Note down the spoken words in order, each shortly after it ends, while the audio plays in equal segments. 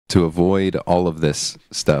to avoid all of this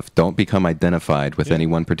stuff. Don't become identified with any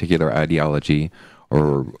one particular ideology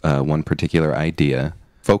or one particular idea.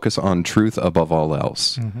 Focus on truth above all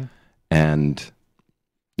else. And,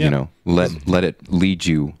 you know, let it lead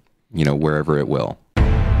you, you know, wherever it will.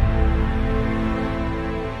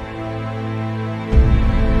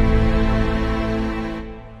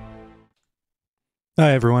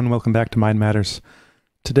 Hi, everyone. Welcome back to Mind Matters.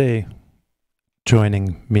 Today,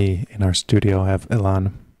 joining me in our studio, I have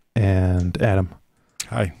Ilan and Adam.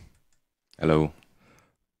 Hi. Hello.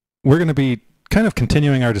 We're going to be kind of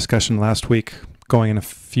continuing our discussion last week, going in a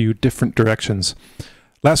few different directions.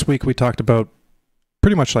 Last week, we talked about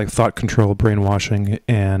pretty much like thought control, brainwashing,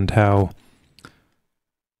 and how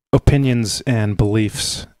opinions and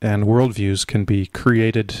beliefs and worldviews can be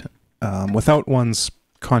created without one's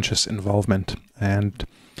conscious involvement, and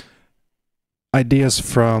ideas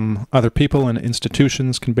from other people and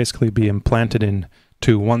institutions can basically be implanted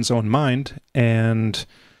into one's own mind and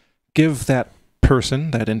give that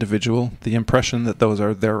person, that individual, the impression that those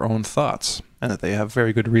are their own thoughts and that they have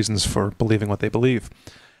very good reasons for believing what they believe.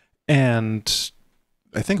 And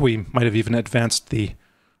I think we might have even advanced the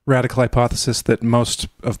radical hypothesis that most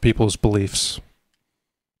of people's beliefs,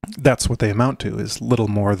 that's what they amount to, is little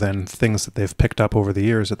more than things that they've picked up over the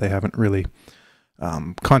years that they haven't really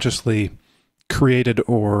consciously created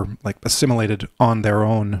or like assimilated on their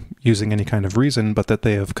own using any kind of reason, but that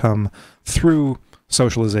they have come through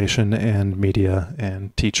socialization and media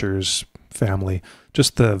and teachers, family,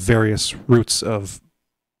 just the various roots of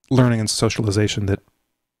learning and socialization that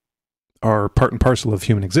are part and parcel of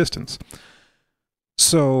human existence.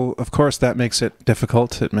 So, of course, that makes it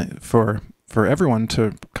difficult for everyone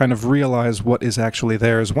to kind of realize what is actually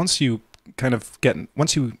theirs. Once you get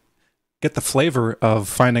the flavor of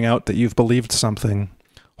finding out that you've believed something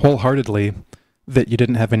wholeheartedly that you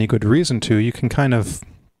didn't have any good reason to, you can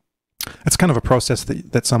it's kind of a process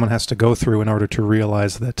that someone has to go through in order to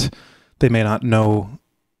realize that they may not know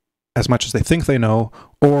as much as they think they know,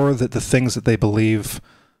 or that the things that they believe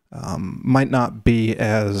might not be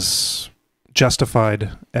as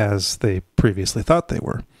justified as they previously thought they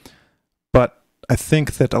were. But I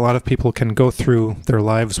think that a lot of people can go through their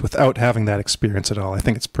lives without having that experience at all. I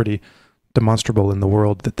think it's pretty demonstrable in the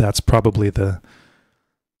world that that's probably the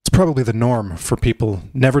norm for people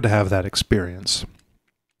never to have that experience.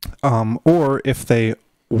 Or if they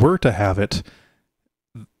were to have it,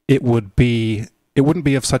 it wouldn't be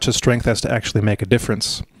of such a strength as to actually make a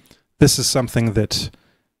difference. This is something that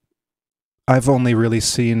I've only really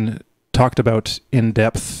seen talked about in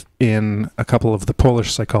depth in a couple of the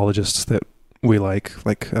Polish psychologists that we like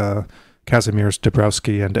Kazimierz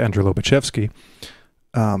Dabrowski and Andrew Lobachevsky.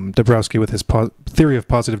 Dabrowski with his theory of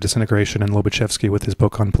positive disintegration and Lobachevsky with his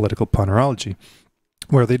book on political ponerology,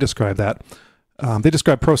 where they describe that. They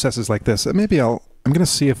describe processes like this. I'm going to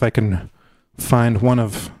see if I can find one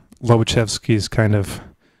of Lobachevsky's kind of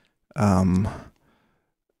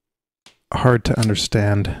hard to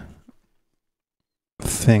understand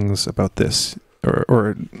things about this,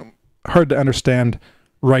 or hard to understand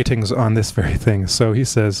writings on this very thing. So he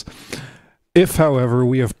says, if, however,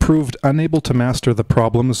 we have proved unable to master the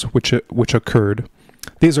problems which occurred,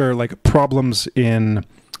 these are like problems in,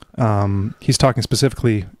 he's talking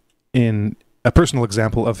specifically in a personal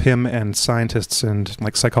example of him and scientists and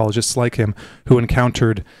like psychologists like him who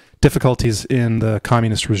encountered difficulties in the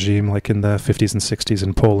communist regime, like in the 50s and 60s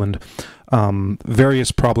in Poland,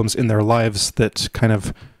 various problems in their lives that kind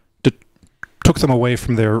of took them away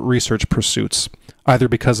from their research pursuits, either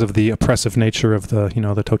because of the oppressive nature of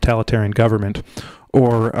the totalitarian government,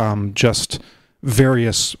 or just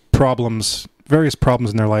various problems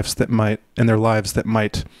in their lives that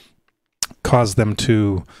might cause them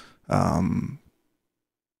to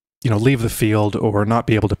leave the field or not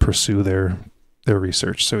be able to pursue their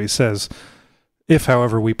research. So he says, if,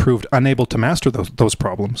 however, we proved unable to master those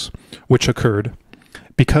problems which occurred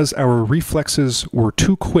because our reflexes were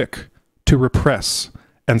too quick to repress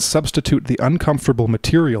and substitute the uncomfortable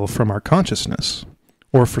material from our consciousness,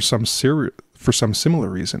 or for some similar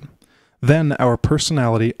reason, then our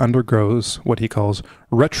personality undergoes what he calls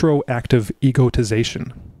retroactive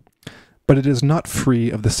egotization. But it is not free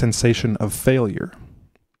of the sensation of failure.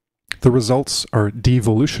 The results are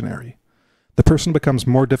devolutionary. The person becomes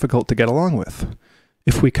more difficult to get along with.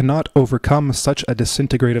 If we cannot overcome such a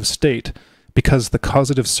disintegrative state because the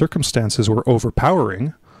causative circumstances were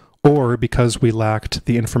overpowering, or because we lacked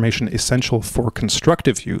the information essential for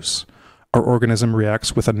constructive use, our organism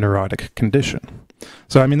reacts with a neurotic condition.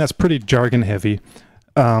 So, I mean, that's pretty jargon heavy.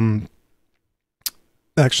 Actually,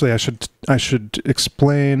 I should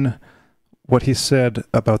explain what he said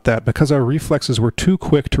about that, because our reflexes were too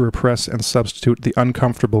quick to repress and substitute the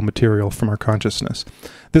uncomfortable material from our consciousness.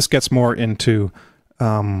 This gets more into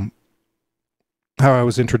how I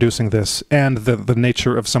was introducing this and the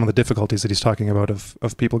nature of some of the difficulties that he's talking about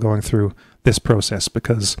of people going through this process,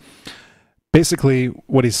 because basically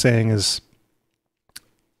what he's saying is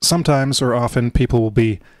sometimes or often people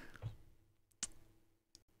will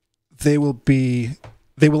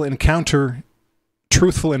encounter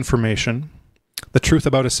truthful information, the truth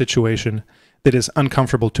about a situation that is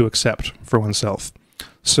uncomfortable to accept for oneself.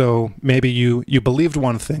 So maybe you believed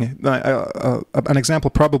one thing. An example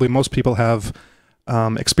probably most people have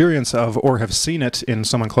experience of or have seen it in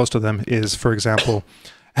someone close to them is, for example,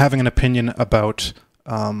 having an opinion about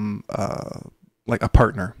like a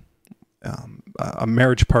partner, a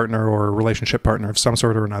marriage partner or a relationship partner of some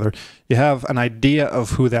sort or another. You have an idea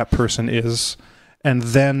of who that person is, and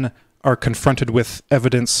then are confronted with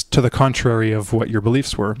evidence to the contrary of what your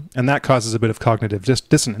beliefs were. And that causes a bit of cognitive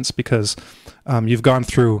dissonance because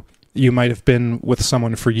you might have been with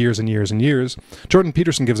someone for years and years and years. Jordan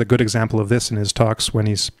Peterson gives a good example of this in his talks when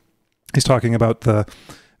he's talking about the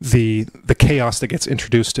chaos that gets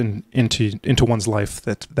introduced into one's life,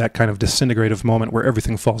 that kind of disintegrative moment where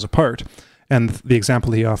everything falls apart. And the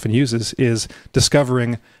example he often uses is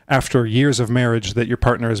discovering after years of marriage that your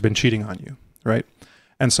partner has been cheating on you, right?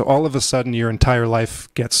 And so all of a sudden your entire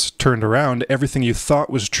life gets turned around. Everything you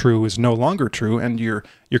thought was true is no longer true, and you're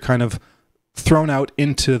kind of thrown out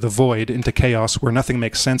into the void, into chaos where nothing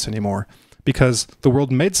makes sense anymore, because the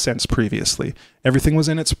world made sense previously. Everything was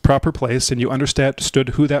in its proper place, and you understood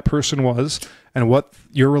who that person was and what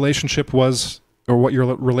your relationship was, or what your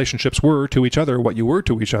relationships were to each other, what you were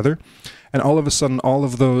to each other. And all of a sudden, all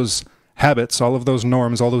of those habits, all of those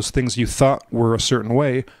norms, all those things you thought were a certain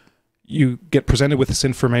way, you get presented with this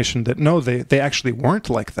information that no, they actually weren't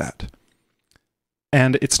like that.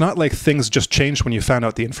 And it's not like things just changed when you found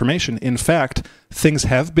out the information. In fact, things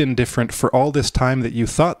have been different for all this time that you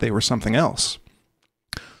thought they were something else.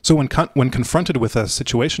 So when confronted with a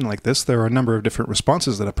situation like this, there are a number of different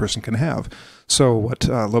responses that a person can have. So what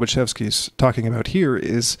Lobachevsky's talking about here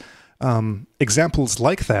is examples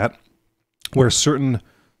like that, where certain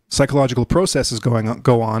psychological processes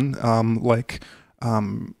go on, like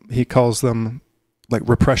he calls them like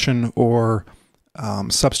repression or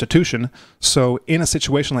substitution. So in a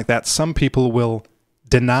situation like that, some people will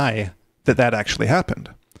deny that actually happened.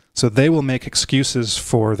 So they will make excuses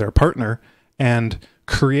for their partner and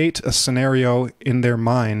create a scenario in their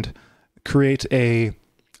mind, create a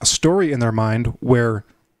story in their mind where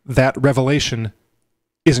that revelation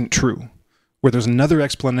isn't true, where there's another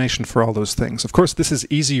explanation for all those things. Of course, this is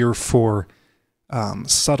easier for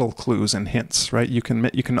subtle clues and hints, right? You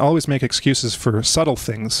can always make excuses for subtle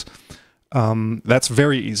things. That's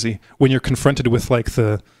very easy. When you're confronted with like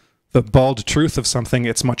the bald truth of something,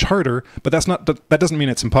 it's much harder. But that doesn't mean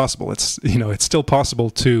it's impossible. It's still possible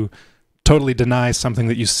to totally deny something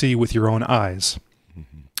that you see with your own eyes,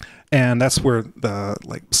 and that's where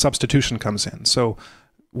the substitution comes in. So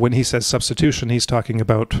when he says substitution, he's talking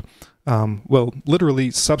about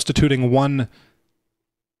literally substituting one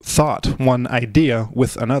thought, one idea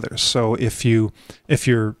with another. So if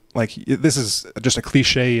you're like, this is just a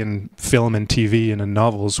cliche in film and TV and in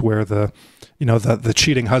novels where the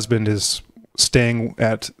cheating husband is staying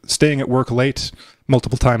at work late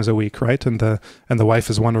multiple times a week, right? And the wife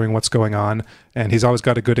is wondering what's going on, and he's always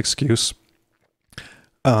got a good excuse,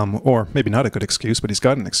 or maybe not a good excuse, but he's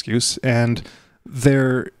got an excuse. And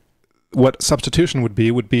what substitution would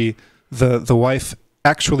be the wife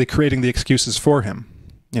actually creating the excuses for him,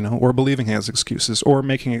 or believing he has excuses, or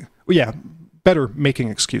making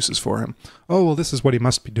excuses for him. Oh, well, this is what he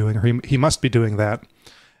must be doing, or he must be doing that.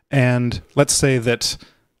 And let's say that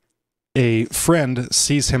a friend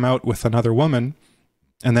sees him out with another woman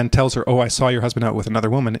and then tells her, oh, I saw your husband out with another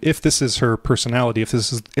woman. If this is her personality, if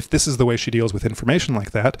this is the way she deals with information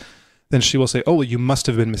like that, then she will say, oh, well, you must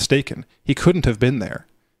have been mistaken. He couldn't have been there.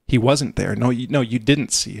 He wasn't there. No, you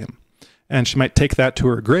didn't see him. And she might take that to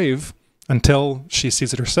her grave until she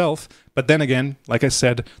sees it herself. But then again, like I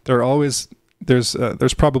said, there's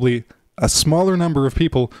probably a smaller number of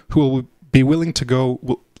people who will be willing to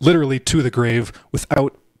go literally to the grave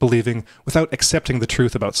without accepting the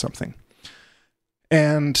truth about something.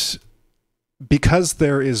 And because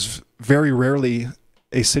there is very rarely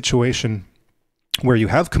a situation where you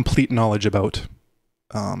have complete knowledge about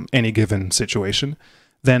any given situation,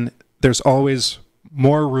 then there's always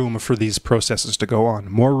more room for these processes to go on,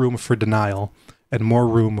 more room for denial, and more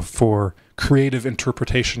room for creative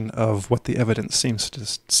interpretation of what the evidence seems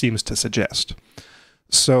to suggest.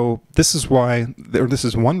 So this is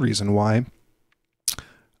one reason why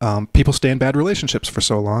people stay in bad relationships for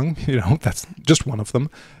so long. That's just one of them,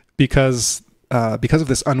 because of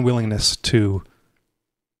this unwillingness to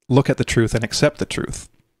look at the truth and accept the truth.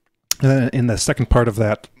 And then in the second part of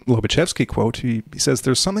that Lobachevsky quote, he says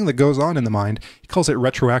there's something that goes on in the mind. He calls it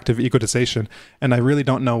retroactive egotization, and I really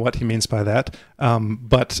don't know what he means by that,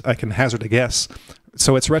 but I can hazard a guess.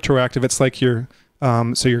 So it's retroactive. It's like you're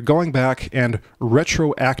going back and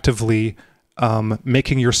retroactively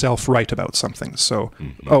making yourself right about something. So,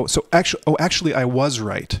 actually, I was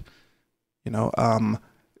right.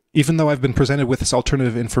 Even though I've been presented with this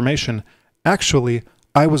alternative information, actually,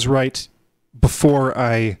 I was right before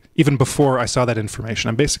I saw that information.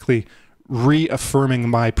 I'm basically reaffirming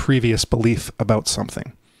my previous belief about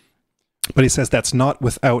something. But he says that's not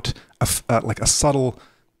without a subtle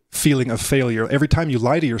feeling of failure. Every time you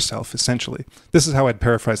lie to yourself, essentially, this is how I'd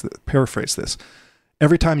paraphrase this.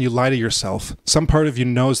 Every time you lie to yourself, some part of you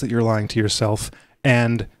knows that you're lying to yourself,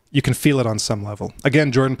 and you can feel it on some level.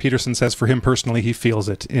 Again, Jordan Peterson says for him personally, he feels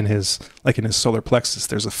it in his solar plexus.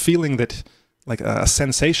 There's a feeling that, like a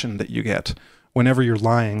sensation that you get whenever you're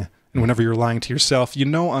lying, and whenever you're lying to yourself,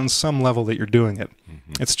 on some level that you're doing it.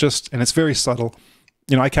 Mm-hmm. It's very subtle.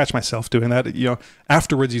 I catch myself doing that.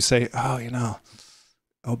 Afterwards you say,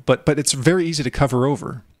 but it's very easy to cover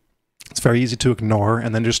over. It's very easy to ignore,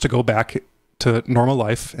 and then just to go back to normal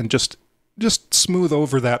life and just smooth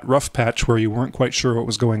over that rough patch where you weren't quite sure what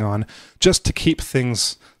was going on, just to keep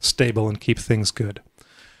things stable and keep things good.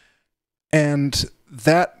 And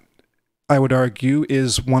that, I would argue,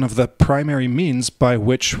 is one of the primary means by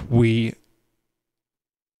which we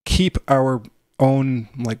keep our own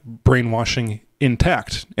brainwashing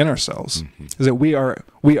intact in ourselves. Mm-hmm. Is that we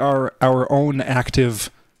are our own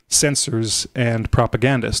active censors and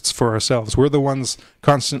propagandists for ourselves. We're the ones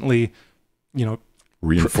constantly,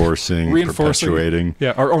 reinforcing, perpetuating.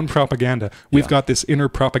 Yeah, our own propaganda. We've got this inner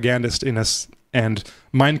propagandist in us and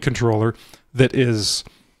mind controller that is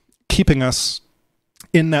keeping us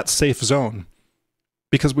in that safe zone,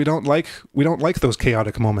 because we don't like those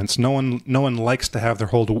chaotic moments. No one likes to have their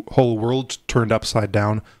whole world turned upside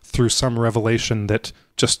down through some revelation that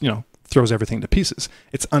just throws everything to pieces.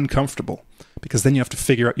 It's uncomfortable, because then you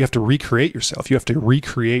have to recreate yourself. You have to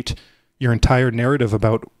recreate your entire narrative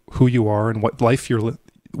about who you are and what life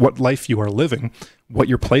you are living, what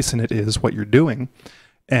your place in it is, what you're doing,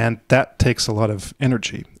 and that takes a lot of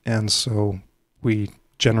energy. And so we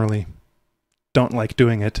generally don't like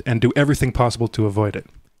doing it and do everything possible to avoid it,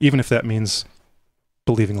 even if that means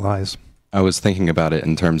believing lies. I was thinking about it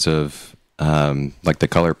in terms of the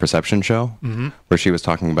Color Perception show, mm-hmm. where she was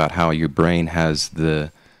talking about how your brain has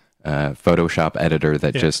the Photoshop editor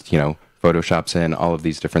that just, Photoshops in all of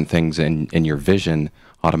these different things in your vision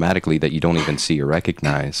automatically that you don't even see or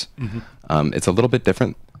recognize. Mm-hmm. It's a little bit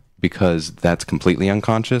different because that's completely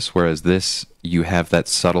unconscious, whereas this, you have that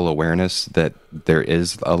subtle awareness that there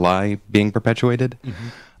is a lie being perpetuated,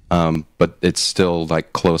 mm-hmm. But it's still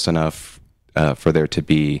close enough for there to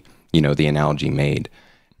be, the analogy made.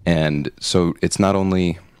 And so it's not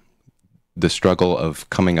only the struggle of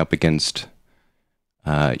coming up against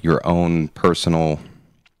your own personal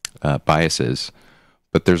biases,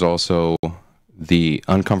 but there's also the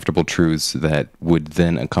uncomfortable truths that would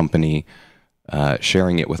then accompany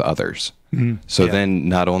sharing it with others. Mm-hmm. So then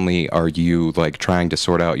not only are you trying to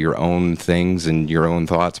sort out your own things and your own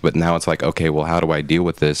thoughts, but now it's okay, well, how do I deal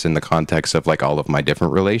with this in the context of all of my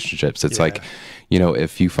different relationships? It's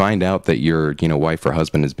if you find out that your, wife or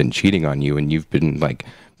husband has been cheating on you and you've been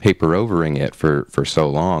paper overing it for so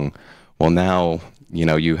long, well, now,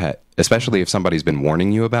 you had, especially if somebody's been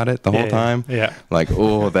warning you about it the whole time. Yeah.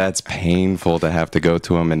 Oh, that's painful to have to go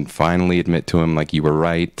to him and finally admit to him, you were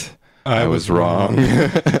right. I was wrong.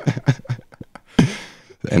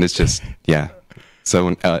 And it's just,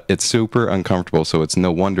 So it's super uncomfortable. So it's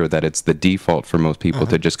no wonder that it's the default for most people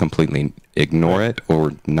to just completely ignore it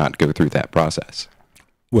or not go through that process.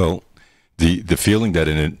 Well, the feeling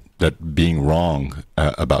that being wrong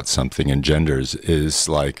about something engenders is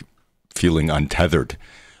feeling untethered,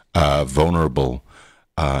 vulnerable.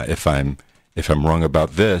 If I'm wrong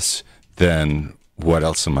about this, then what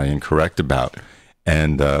else am I incorrect about?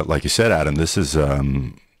 And like you said, Adam,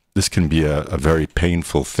 this can be a very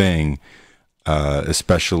painful thing,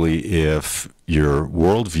 especially if your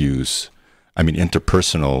worldviews,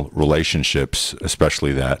 interpersonal relationships,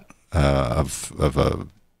 especially that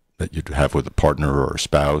that you'd have with a partner or a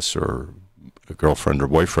spouse or a girlfriend or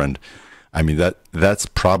boyfriend. That's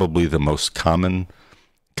probably the most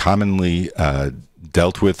commonly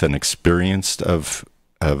dealt with and experienced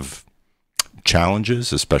of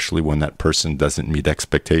challenges, especially when that person doesn't meet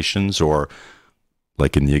expectations, or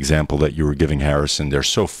like in the example that you were giving, Harrison, they're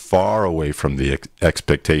so far away from the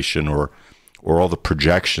expectation or all the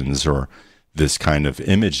projections or this kind of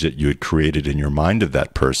image that you had created in your mind of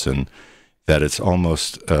that person, that it's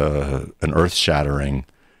almost an earth-shattering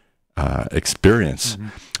experience. Mm-hmm.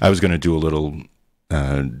 I was going to do a little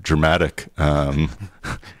dramatic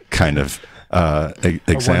kind of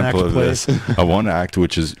example of this, a one act,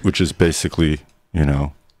 which is basically,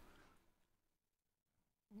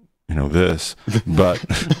 this,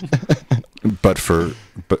 but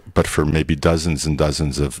for maybe dozens and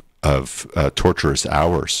dozens of torturous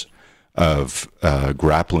hours of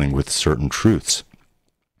grappling with certain truths.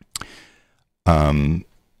 And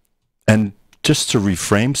just to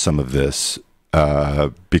reframe some of this,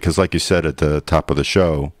 because like you said at the top of the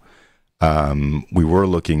show, we were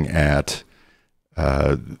looking at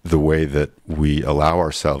the way that we allow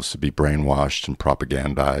ourselves to be brainwashed and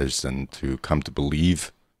propagandized and to come to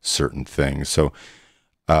believe certain things. So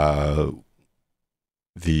the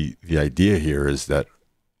idea here is that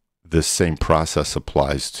this same process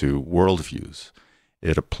applies to worldviews.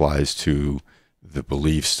 It applies to the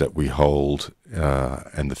beliefs that we hold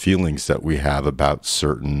and the feelings that we have about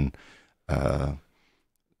certain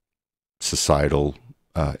societal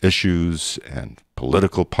issues and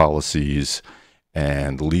political policies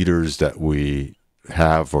and leaders that we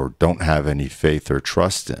have or don't have any faith or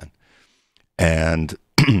trust in. And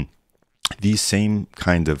these same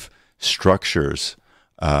kind of structures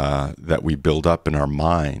that we build up in our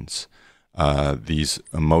minds, these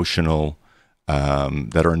emotional,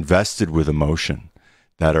 that are invested with emotion,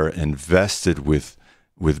 that are invested with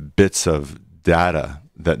bits of data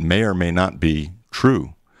that may or may not be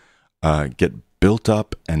true, get built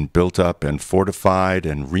up and fortified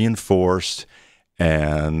and reinforced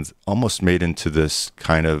and almost made into this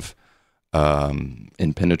kind of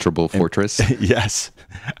impenetrable fortress. Yes,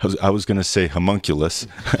 I was going to say homunculus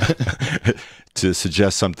to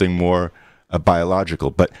suggest something more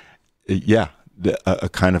biological, but yeah, a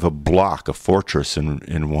kind of a block, a fortress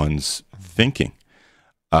in one's thinking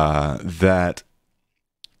that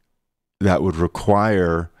would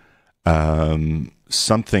require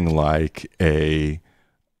something like a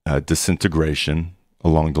disintegration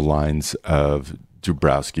along the lines of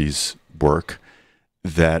Dabrowski's work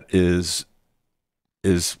that is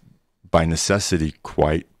by necessity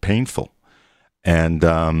quite painful, and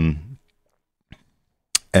I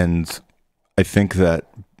think that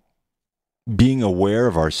being aware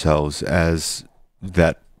of ourselves as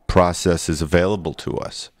that process is available to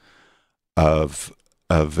us, of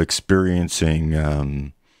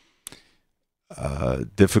experiencing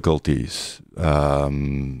difficulties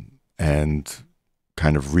and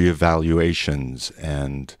kind of reevaluations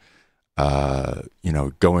and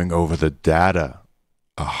going over the data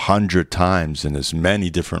 100 times in as many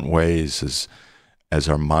different ways as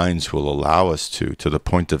our minds will allow us to the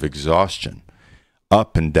point of exhaustion,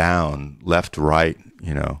 up and down, left, right,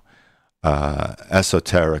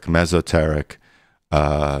 esoteric, mesoteric,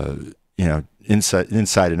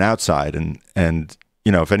 inside and outside, and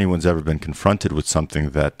if anyone's ever been confronted with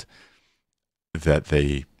something that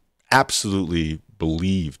they absolutely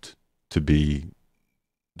believed to be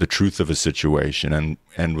the truth of a situation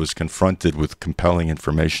and was confronted with compelling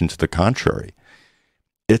information to the contrary,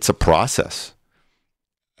 it's a process.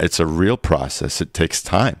 It's a real process. It takes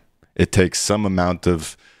time. It takes some amount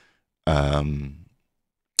of,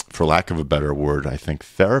 for lack of a better word, I think,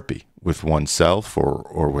 therapy with oneself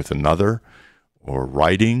or with another, or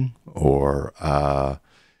writing, or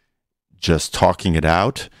just talking it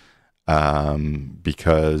out,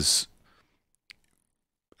 because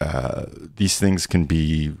these things can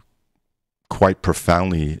be quite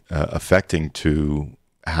profoundly affecting to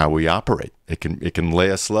how we operate. It can lay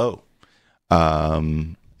us low, but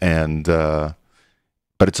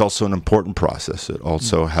it's also an important process. It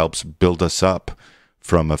also helps build us up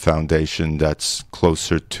from a foundation that's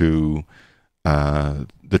closer to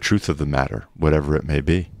the truth of the matter, whatever it may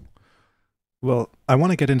be. Well, I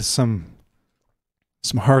want to get into some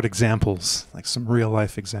hard examples, like some real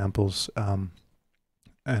life examples.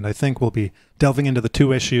 And I think we'll be delving into the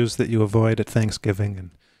two issues that you avoid at Thanksgiving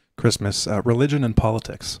and Christmas, religion and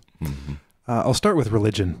politics. Mm-hmm. I'll start with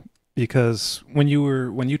religion, because when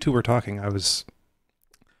you two were talking, I was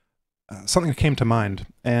something came to mind,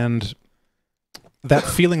 and that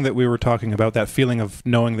feeling that we were talking about, that feeling of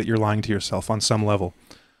knowing that you're lying to yourself on some level,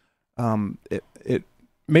 it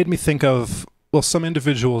made me think of, well, some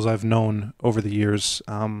individuals I've known over the years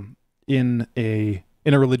in a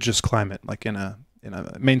religious climate, like in a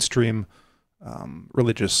mainstream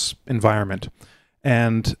religious environment.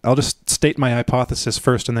 And I'll just state my hypothesis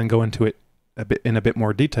first and then go into it in a bit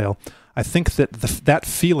more detail. I think that that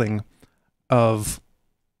feeling of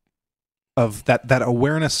that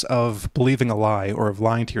awareness of believing a lie or of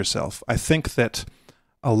lying to yourself, I think that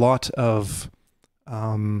a lot of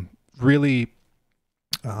really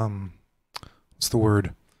what's the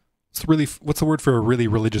word? What's the word for a really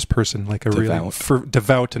religious person? Like a Devout. really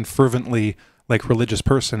devout and fervently like religious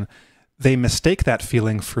person, they mistake that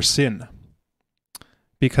feeling for sin.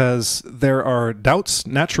 Because there are doubts,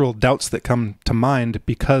 natural doubts that come to mind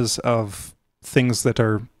because of things that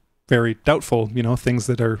are very doubtful, things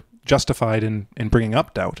that are justified in bringing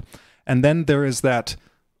up doubt. And then there is that,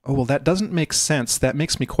 oh, well, that doesn't make sense. That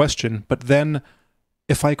makes me question. But then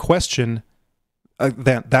if I question,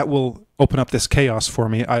 that will open up this chaos for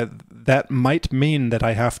me. That might mean that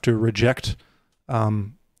I have to reject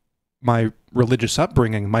my religious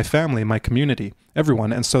upbringing, my family, my community,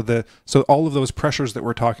 everyone. And so all of those pressures that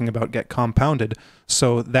we're talking about get compounded.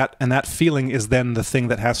 So that feeling is then the thing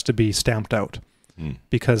that has to be stamped out,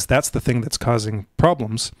 because that's the thing that's causing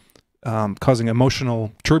problems, causing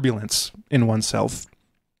emotional turbulence in oneself.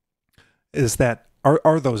 Is that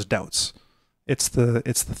are those doubts? It's the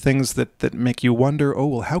things that make you wonder. Oh,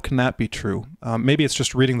 well, how can that be true? Maybe it's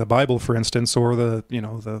just reading the Bible, for instance, or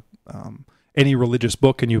the any religious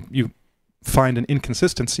book, and you find an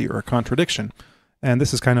inconsistency or a contradiction. And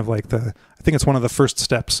this is kind of like I think it's one of the first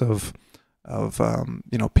steps of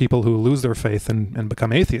people who lose their faith and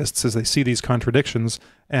become atheists, is they see these contradictions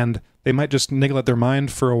and they might just niggle at their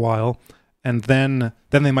mind for a while, and then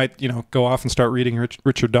they might go off and start reading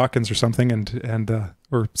Richard Dawkins or something and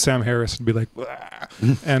or Sam Harris and be like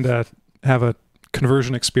and have a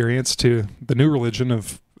conversion experience to the new religion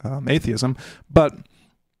of atheism. But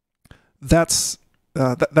that's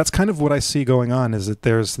kind of what I see going on, is that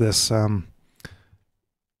there's this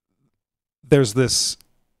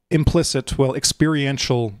implicit,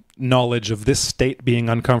 experiential knowledge of this state being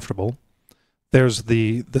uncomfortable. There's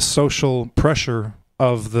the social pressure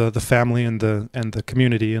of the family and the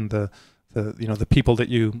community and the people that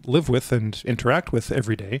you live with and interact with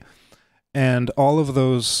every day, and all of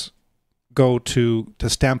those go to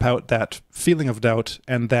stamp out that feeling of doubt,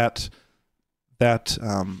 and that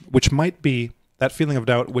which might be that feeling of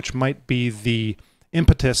doubt, which might be the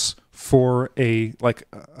impetus for a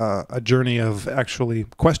journey of actually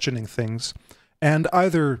questioning things, and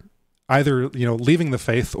either leaving the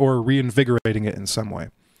faith or reinvigorating it in some way.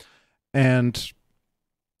 And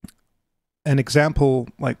an example,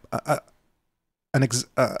 what am I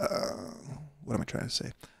trying to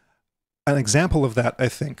say? An example of that, I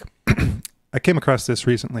think, I came across this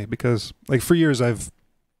recently because, for years, I've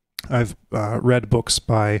read books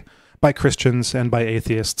by Christians and by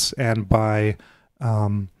atheists and by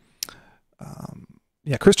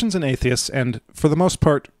Christians and atheists, and for the most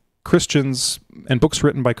part, Christians and books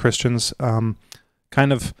written by Christians,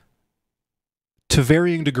 kind of to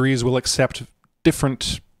varying degrees, will accept a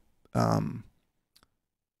different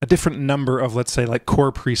number of, let's say,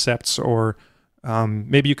 core precepts, or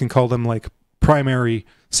maybe you can call them primary,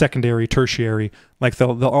 secondary, tertiary.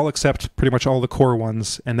 They'll all accept pretty much all the core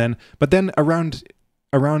ones, but then around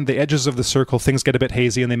the edges of the circle, things get a bit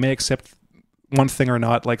hazy, and they may accept one thing or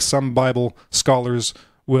not. Some Bible scholars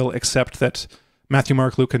will accept that Matthew,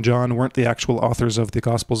 Mark, Luke, and John weren't the actual authors of the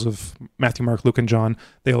Gospels of Matthew, Mark, Luke, and John.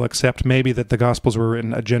 They'll accept maybe that the Gospels were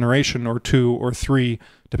in a generation or two or three,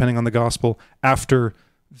 depending on the Gospel, after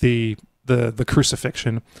the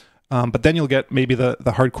crucifixion. But then you'll get maybe the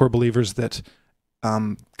hardcore believers that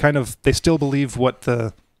they still believe what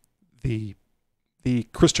the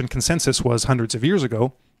Christian consensus was hundreds of years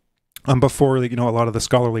ago, before a lot of the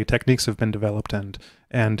scholarly techniques have been developed,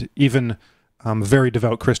 and even very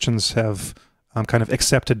devout Christians have kind of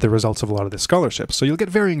accepted the results of a lot of this scholarship. So you'll get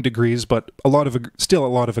varying degrees, but still a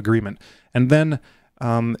lot of agreement. And then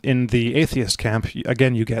in the atheist camp,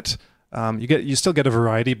 again, you still get a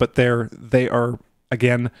variety, but they are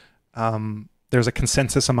again, there's a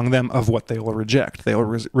consensus among them of what they will reject. They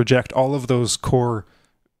will reject all of those core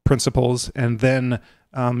principles, and then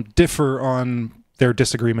differ on their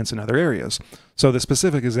disagreements in other areas. So the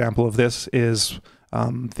specific example of this is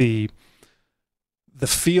the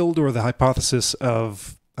field or the hypothesis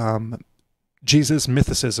of Jesus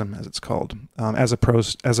mythicism, as it's called, as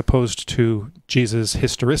opposed to Jesus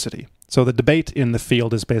historicity. So the debate in the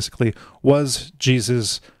field is basically, was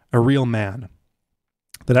Jesus a real man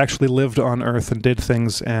that actually lived on Earth and did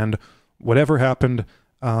things, and whatever happened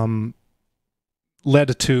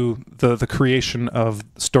led to the creation of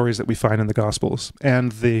stories that we find in the Gospels,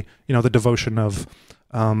 and the devotion of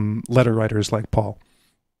letter writers like Paul.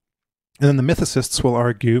 And then the mythicists will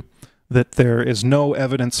argue that there is no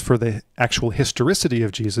evidence for the actual historicity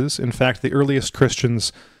of Jesus. In fact, the earliest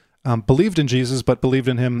Christians believed in Jesus, but believed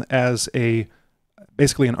in him as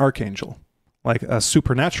basically an archangel, like a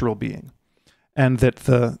supernatural being, and that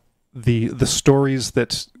the stories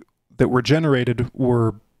that were generated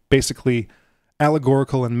were basically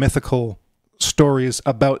allegorical and mythical stories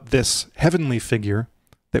about this heavenly figure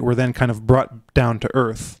that were then kind of brought down to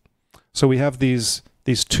earth. So we have these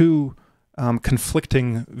two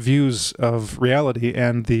conflicting views of reality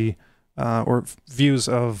and or views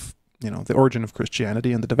of the origin of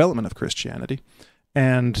Christianity and the development of Christianity,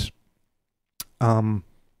 and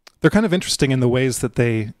they're kind of interesting in the ways that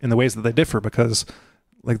they differ, because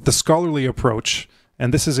like the scholarly approach,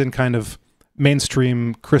 and this is in kind of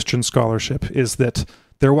mainstream Christian scholarship, is that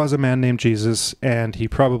there was a man named Jesus, and he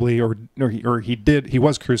probably he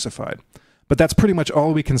was crucified. But that's pretty much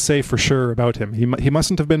all we can say for sure about him. He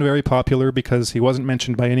mustn't have been very popular because he wasn't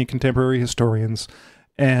mentioned by any contemporary historians,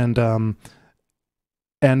 and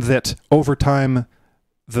that over time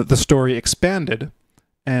the story expanded,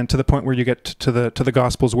 and to the point where you get to the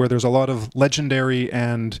Gospels, where there's a lot of legendary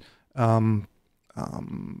and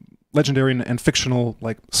fictional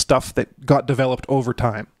like stuff that got developed over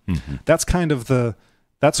time. Mm-hmm. That's kind of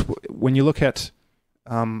when you look at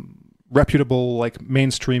reputable like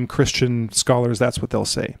mainstream Christian scholars, that's what they'll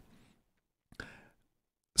say.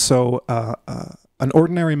 So an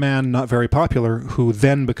ordinary man, not very popular, who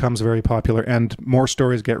then becomes very popular, and more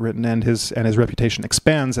stories get written, and his reputation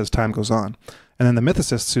expands as time goes on. And then the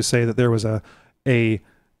mythicists who say that there was a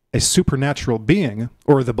supernatural being,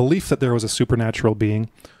 or the belief that there was a supernatural being,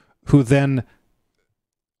 who then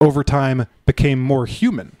over time became more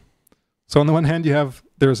human. So on the one hand,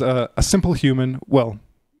 there's a simple human, well,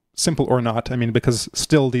 simple or not, I mean, because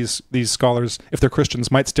still these scholars, if they're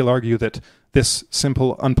Christians, might still argue that this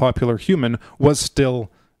simple, unpopular human was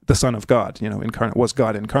still the Son of God, incarnate, was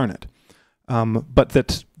God incarnate. But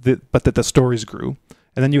that the stories grew.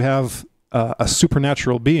 And then you have a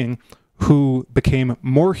supernatural being who became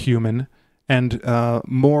more human, and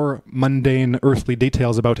more mundane earthly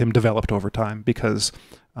details about him developed over time, because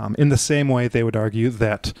in the same way they would argue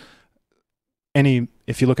that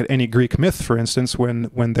if you look at any Greek myth, for instance,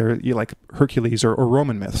 when they're like Hercules or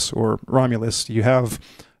Roman myths or Romulus, you have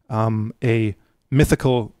a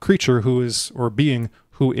mythical creature being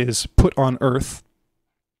who is put on Earth,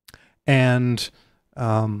 and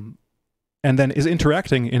then is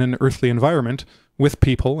interacting in an earthly environment with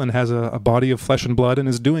people, and has a body of flesh and blood, and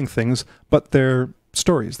is doing things, but they're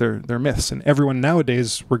stories, they're myths, and everyone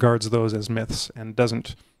nowadays regards those as myths, and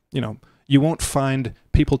doesn't, you won't find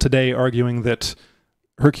people today arguing that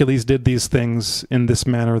Hercules did these things in this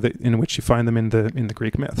manner in which you find them in the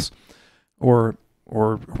Greek myths, or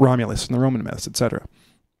Romulus in the Roman myths, etc.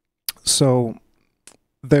 So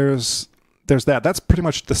there's that. That's pretty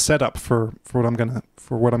much the setup for what I'm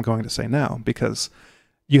going to say now, because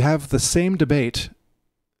you have the same debate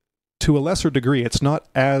to a lesser degree. It's not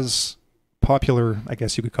as popular, I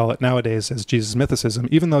guess you could call it nowadays, as Jesus mythicism,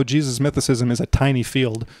 even though Jesus mythicism is a tiny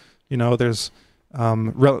field. There's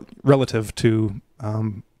relative to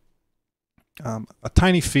a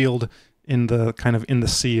tiny field in the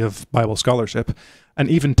sea of Bible scholarship. An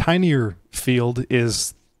even tinier field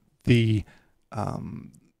is the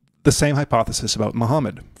same hypothesis about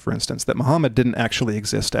Mohammed, for instance, that Mohammed didn't actually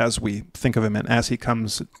exist as we think of him, and as he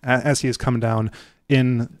has come down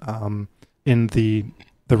in the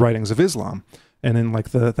writings of Islam, and in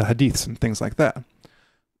like the hadiths and things like that.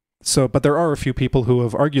 So, but there are a few people who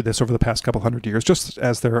have argued this over the past couple hundred years, just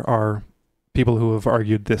as there are people who have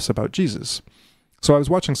argued this about Jesus. So I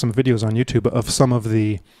was watching some videos on YouTube of some of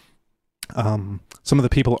the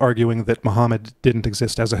people arguing that Muhammad didn't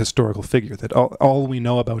exist as a historical figure, that all we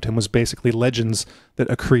know about him was basically legends that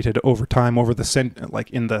accreted over time, over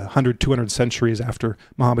like in the 100, 200 centuries after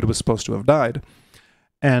Muhammad was supposed to have died.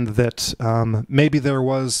 And that maybe there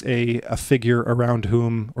was a figure around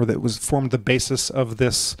whom, or that was formed the basis of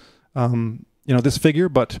this, this figure,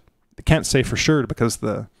 but can't say for sure, because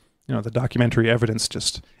the documentary evidence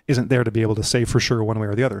just isn't there to be able to say for sure one way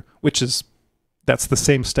or the other. That's the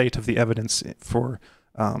same state of the evidence for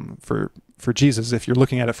Jesus, if you're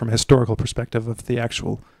looking at it from a historical perspective of the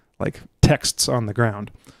actual like texts on the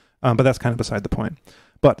ground. But that's kind of beside the point.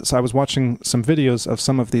 But so I was watching some videos of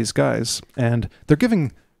some of these guys, and they're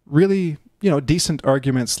giving really, decent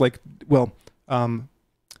arguments. Like, well,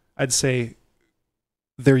 I'd say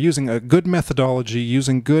they're using a good methodology,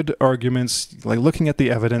 using good arguments, like looking at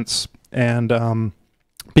the evidence, and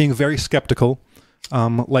being very skeptical,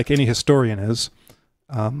 like any historian is,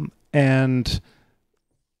 and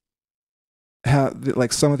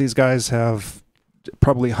like some of these guys have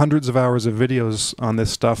probably hundreds of hours of videos on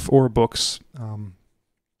this stuff, or books.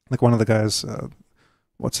 Like one of the guys,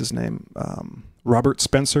 what's his name? Robert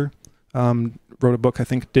Spencer wrote a book, I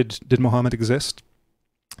think, Did Mohammed Exist?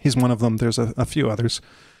 He's one of them. There's a few others.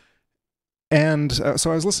 And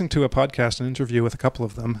so I was listening to a podcast, an interview with a couple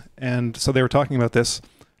of them, and so they were talking about this,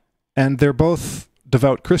 and they're both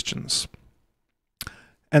devout Christians.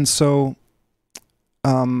 And so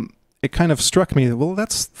it kind of struck me, well,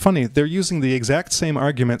 that's funny. They're using the exact same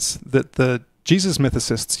arguments that the Jesus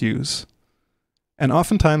mythicists use. And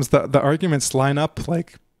oftentimes the arguments line up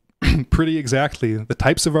like pretty exactly. The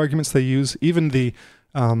types of arguments they use, even the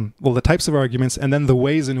types of arguments, and then the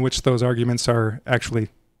ways in which those arguments are actually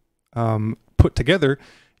put together.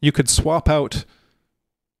 You could swap out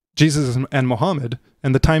Jesus and Mohammed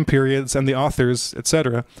and the time periods and the authors,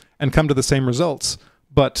 etc., and come to the same results.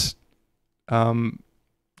 But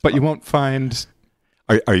you won't find.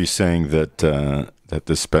 Are you saying that that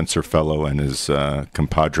the Spencer fellow and his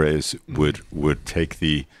compadres would take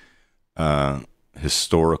the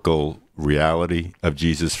historical reality of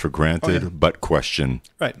Jesus for granted, but question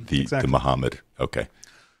the Muhammad? Okay.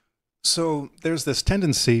 So there's this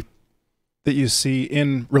tendency that you see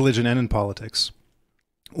in religion and in politics,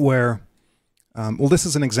 where, this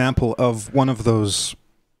is an example of one of those.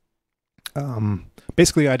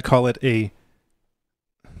 Basically, I'd call it a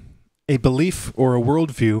belief or a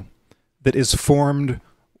worldview that is formed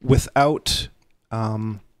without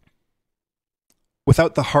the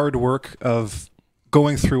hard work of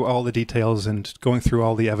going through all the details and going through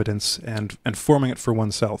all the evidence and forming it for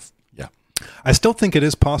oneself. Yeah, I still think it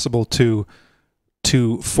is possible to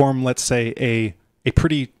form, let's say, a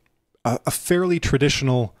fairly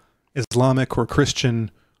traditional Islamic or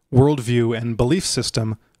Christian worldview and belief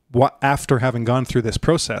system after having gone through this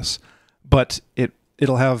process, but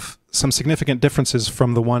it'll have some significant differences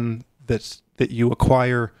from the one that you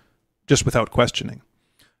acquire just without questioning.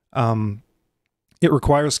 It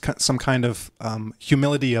requires some kind of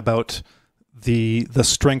humility about the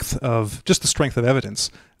strength of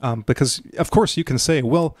evidence, because of course you can say,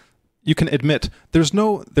 well, you can admit there's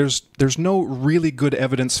no really good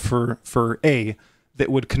evidence for A that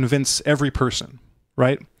would convince every person,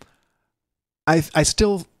 right? I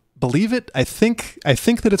still believe it. I think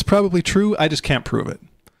that it's probably true. I just can't prove it.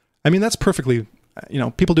 I mean, that's perfectly,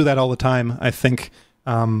 people do that all the time. I think,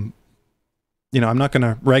 I'm not going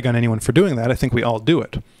to rag on anyone for doing that. I think we all do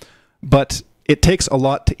it. But it takes a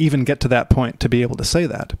lot to even get to that point to be able to say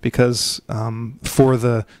that, because for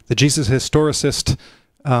the Jesus historicist,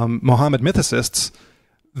 Mohammed mythicists,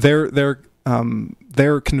 they're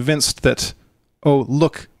convinced that, oh,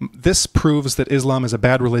 look, this proves that Islam is a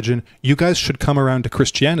bad religion. You guys should come around to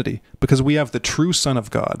Christianity because we have the true Son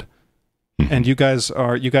of God. Mm-hmm. And you guys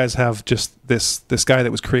have just this guy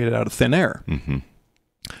that was created out of thin air. Mm-hmm.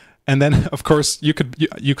 And then, of course, you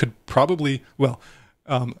could probably,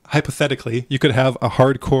 hypothetically, you could have a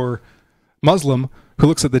hardcore Muslim who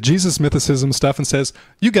looks at the Jesus mythicism stuff and says,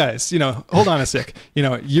 "You guys, hold on a sec.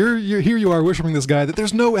 You're here. You are worshiping this guy that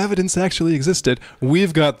there's no evidence actually existed.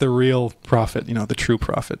 We've got the real prophet, the true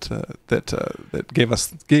prophet that gave us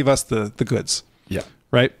the goods." Yeah.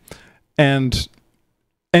 Right. And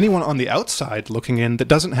anyone on the outside looking in that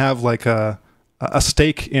doesn't have like a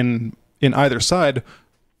stake in either side,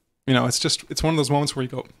 it's one of those moments where you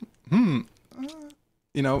go,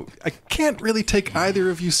 I can't really take either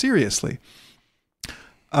of you seriously.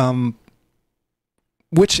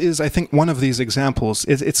 Which is, I think, one of these examples.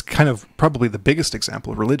 It's kind of probably the biggest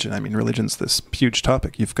example of religion. I mean, religion's this huge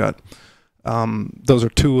topic. You've got, those are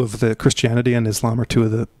two of the Christianity and Islam are two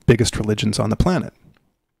of the biggest religions on the planet.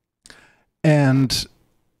 And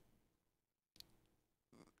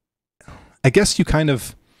I guess you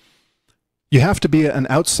have to be an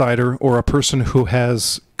outsider or a person who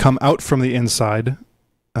has come out from the inside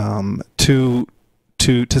to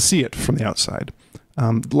see it from the outside.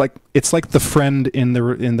 It's like the friend in the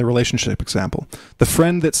relationship example. The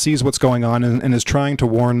friend that sees what's going on and is trying to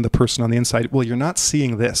warn the person on the inside, well, you're not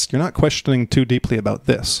seeing this. You're not questioning too deeply about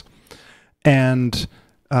this. And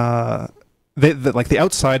the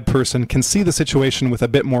outside person can see the situation with a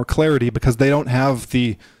bit more clarity because they don't have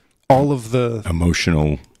all of the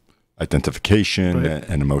emotional identification, right,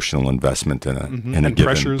 and emotional investment in a given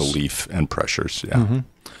pressures. Belief and pressures. Yeah. Mm-hmm.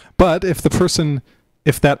 But if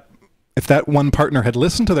that one partner had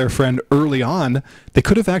listened to their friend early on, they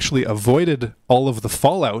could have actually avoided all of the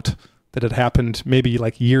fallout that had happened maybe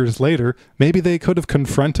like years later. Maybe they could have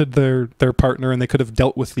confronted their partner and they could have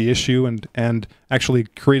dealt with the issue and actually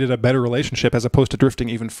created a better relationship as opposed to drifting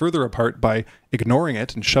even further apart by ignoring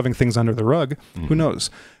it and shoving things under the rug. Mm-hmm. Who knows?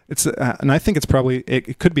 And I think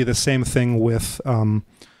it could be the same thing with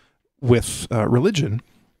religion,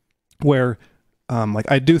 where like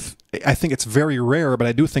I think it's very rare, but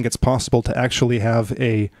I do think it's possible to actually have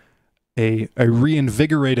a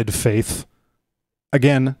reinvigorated faith.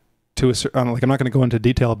 Again, like I'm not going to go into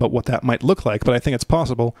detail about what that might look like, but I think it's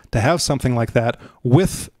possible to have something like that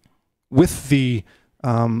with the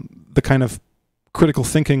kind of critical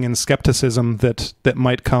thinking and skepticism that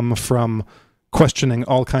might come from questioning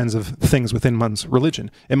all kinds of things within one's religion.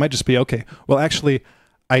 It might just be, okay, well, actually,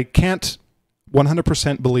 I can't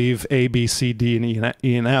 100% believe A, B, C, D, and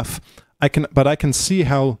E and F. But I can see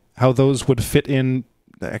how those would fit in.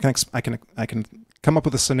 I can come up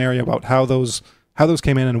with a scenario about how those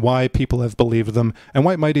came in and why people have believed them, and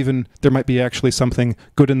why there might be actually something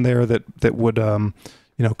good in there that would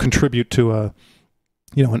contribute to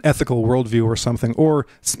an ethical worldview or something, or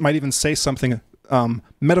might even say something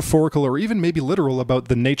metaphorical or even maybe literal about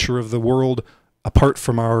the nature of the world apart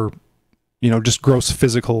from our just gross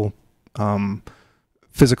physical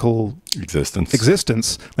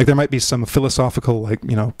existence. Like there might be some philosophical, like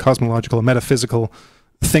cosmological, metaphysical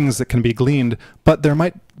things that can be gleaned, but there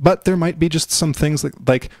might be just some things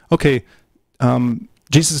like okay,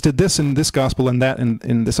 Jesus did this in this gospel and that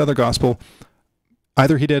in this other gospel.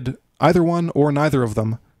 Either he did either one or neither of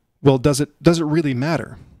them. Well, does it really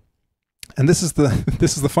matter? And this is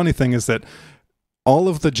the funny thing, is that all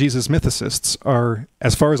of the Jesus mythicists are,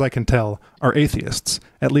 as far as I can tell, are atheists.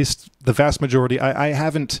 At least the vast majority. I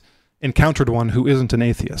haven't encountered one who isn't an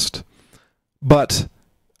atheist. But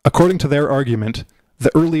according to their argument,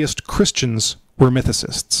 the earliest Christians were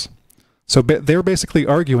mythicists. So they're basically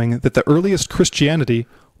arguing that the earliest Christianity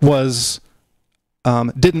didn't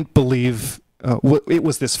believe. It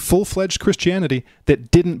was this full-fledged Christianity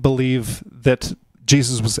that didn't believe that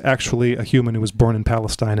Jesus was actually a human who was born in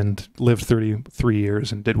Palestine and lived 33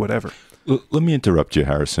 years and did whatever. Let me interrupt you,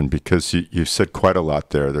 Harrison, because you said quite a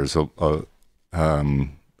lot there. There's and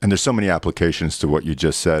there's so many applications to what you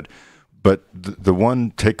just said. But the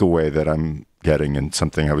one takeaway that I'm getting, and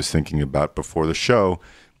something I was thinking about before the show,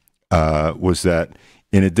 was that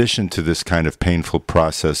in addition to this kind of painful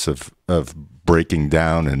process of breaking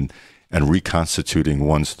down and reconstituting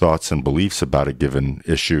one's thoughts and beliefs about a given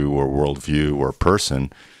issue or worldview or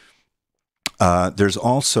person, there's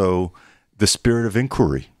also the spirit of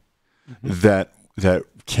inquiry that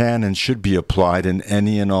can and should be applied in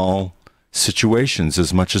any and all situations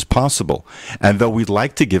as much as possible. And though we'd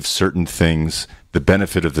like to give certain things the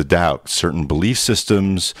benefit of the doubt, certain belief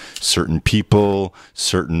systems, certain people,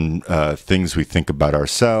 certain things we think about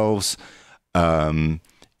ourselves,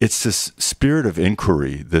 it's this spirit of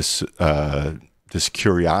inquiry, this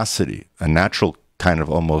curiosity, a natural kind of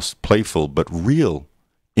almost playful but real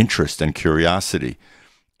interest and curiosity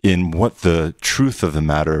in what the truth of the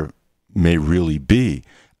matter may really be,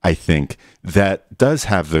 I think, that does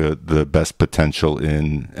have the best potential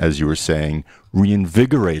in, as you were saying,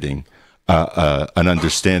 reinvigorating an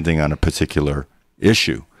understanding on a particular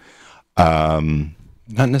issue. Not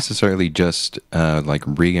necessarily just like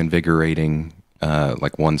reinvigorating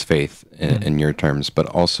like one's faith in your terms, but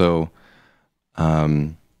also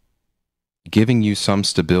giving you some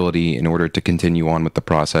stability in order to continue on with the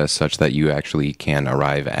process such that you actually can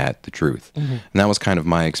arrive at the truth. And that was kind of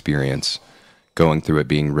my experience going through it,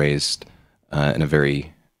 being raised in a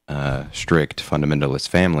very strict fundamentalist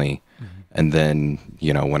family. And then,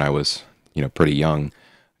 when I was, pretty young,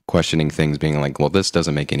 questioning things, being like, well, this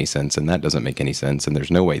doesn't make any sense and that doesn't make any sense. And there's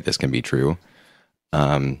no way this can be true.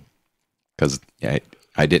 Because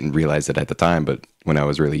I didn't realize it at the time, but when I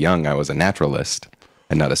was really young, I was a naturalist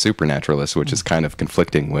and not a supernaturalist, which is kind of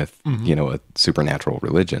conflicting with, a supernatural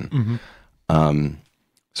religion.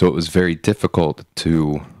 So it was very difficult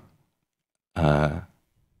to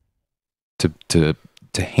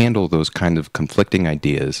handle those kind of conflicting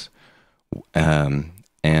ideas,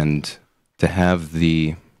 and to have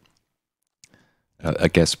the, I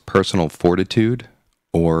guess, personal fortitude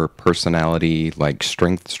or personality, like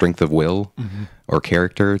strength of will or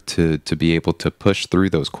character to be able to push through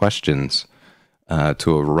those questions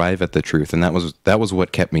to arrive at the truth. And that was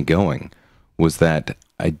what kept me going, was that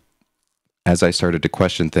as I started to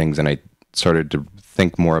question things and I started to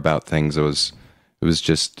think more about things, it was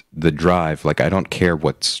just the drive. Like, I don't care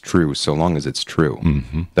what's true so long as it's true.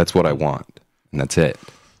 That's what I want, and that's it.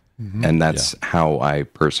 And that's how I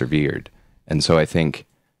persevered. And so I think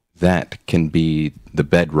that can be the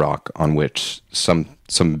bedrock on which some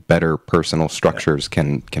better personal structures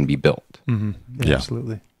can be built.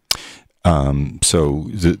 Absolutely. So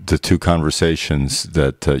the two conversations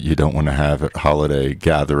that you don't want to have at holiday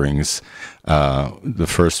gatherings, the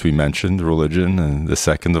first we mentioned, religion, and the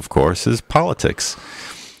second, of course, is politics.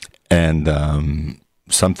 And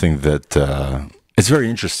something that it's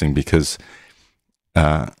very interesting because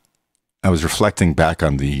I was reflecting back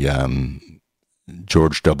on the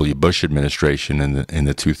George W. Bush administration in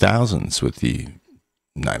the 2000s with the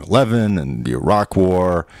 9/11 and the Iraq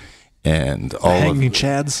War and all hanging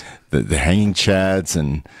chads, the hanging chads,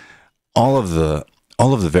 and all of the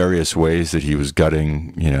various ways that he was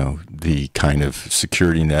gutting, the kind of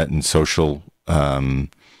security net and social kind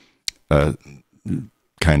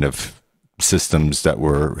of systems that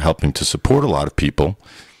were helping to support a lot of people.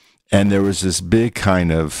 And there was this big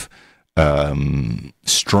kind of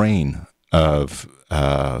strain of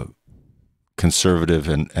conservative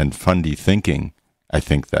and fundy thinking, I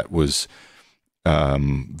think, that was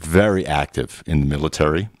very active in the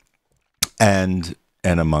military and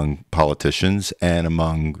among politicians and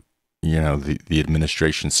among, the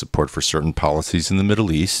administration's support for certain policies in the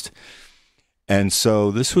Middle East. And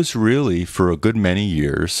so this was really, for a good many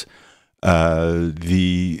years,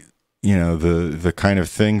 the kind of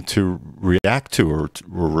thing to react to or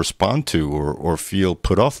respond to or feel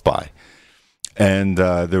put off by. And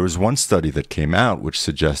there was one study that came out which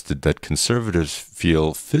suggested that conservatives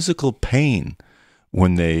feel physical pain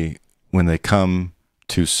when they come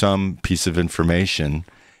to some piece of information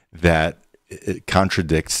that it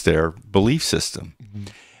contradicts their belief system. Mm-hmm.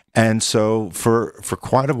 And so for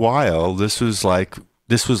quite a while, this was like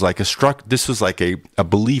a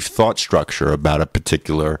belief thought structure about a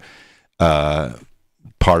particular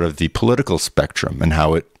part of the political spectrum and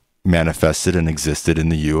how it manifested and existed in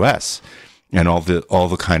the U.S. and all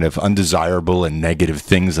the kind of undesirable and negative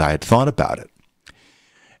things I had thought about it.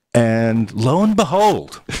 And lo and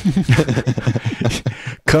behold,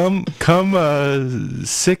 come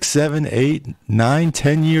 6, 7, 8, 9,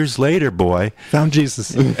 10 years later, boy, found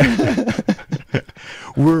Jesus.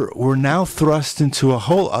 We're now thrust into a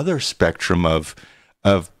whole other spectrum of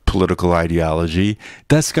political ideology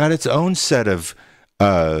that's got its own set of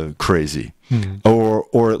crazy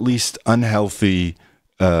or at least unhealthy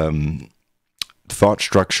thought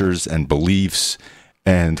structures and beliefs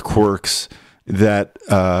and quirks that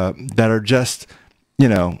are just,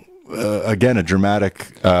 again, a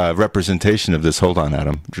dramatic representation of this. Hold on,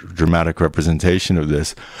 Adam. Dramatic representation of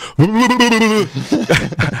this.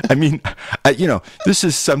 I mean, this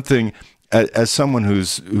is something, as someone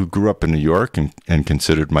who grew up in New York and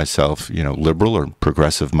considered myself, liberal or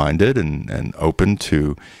progressive minded and open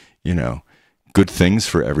to, good things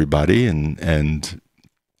for everybody and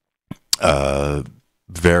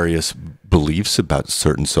various beliefs about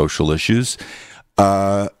certain social issues.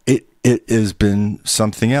 It has been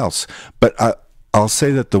something else. But I'll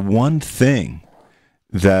say that the one thing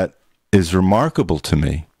that is remarkable to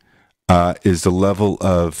me is the level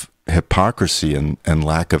of hypocrisy and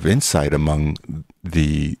lack of insight among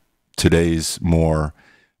today's more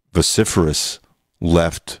vociferous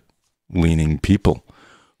left-leaning people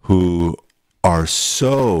who are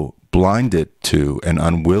so blinded to and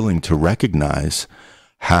unwilling to recognize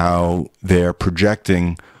how they're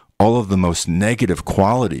projecting all of the most negative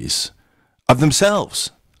qualities of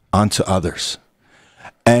themselves onto others.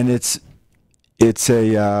 And it's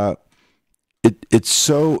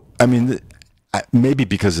so, I mean, maybe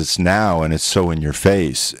because it's now and it's so in your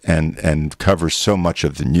face and covers so much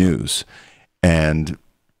of the news and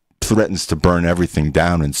threatens to burn everything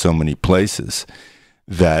down in so many places,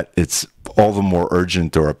 that it's all the more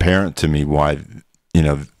urgent or apparent to me why,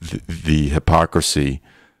 the hypocrisy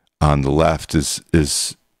on the left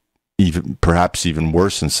is perhaps even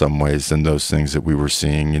worse in some ways than those things that we were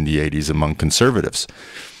seeing in the 80s among conservatives.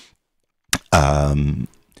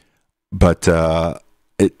 But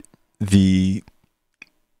the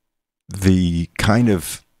kind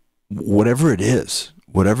of whatever it is,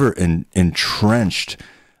 whatever entrenched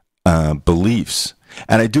beliefs,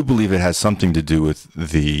 and I do believe it has something to do with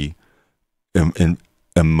the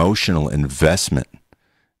emotional investment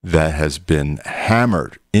that has been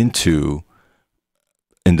hammered into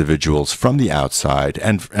individuals from the outside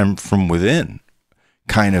and from within,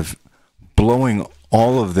 kind of blowing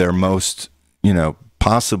all of their most,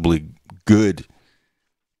 possibly good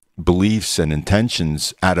beliefs and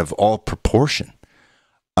intentions out of all proportion.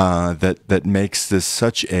 That makes this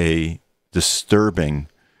such a disturbing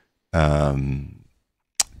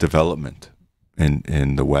development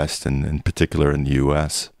in the West and in particular in the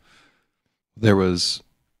U.S. There was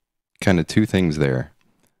kind of two things there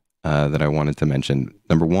that I wanted to mention.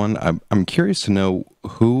 Number one, I'm curious to know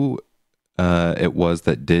who it was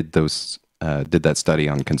that did that study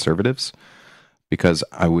on conservatives, because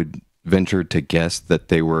I would venture to guess that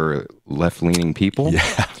they were left-leaning people,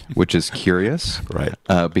 yeah. which is curious, right?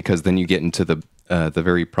 Because then you get into the the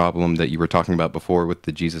very problem that you were talking about before with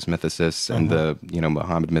the Jesus mythicists and the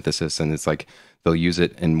Mohammad mythicists, and it's like they'll use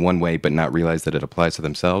it in one way but not realize that it applies to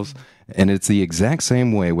themselves. And it's the exact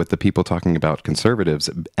same way with the people talking about conservatives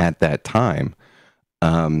at that time,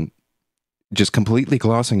 just completely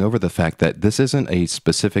glossing over the fact that this isn't a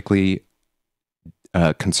specifically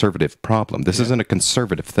conservative problem. This isn't a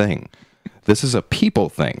conservative thing. This is a people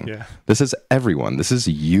thing. Yeah. This is everyone. This is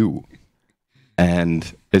you.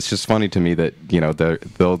 And it's just funny to me that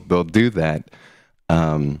they'll do that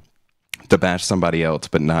to bash somebody else,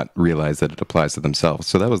 but not realize that it applies to themselves.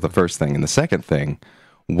 So that was the first thing. And the second thing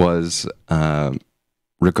was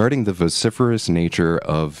regarding the vociferous nature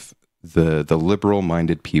of the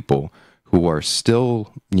liberal-minded people who are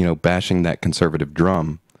still bashing that conservative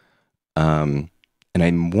drum. And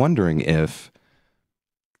I'm wondering if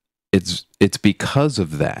it's because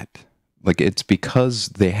of that. Like, it's because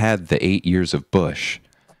they had the 8 years of Bush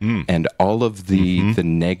and all of the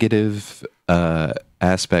negative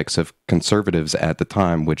aspects of conservatives at the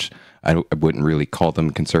time, which I wouldn't really call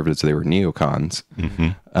them conservatives. They were neocons.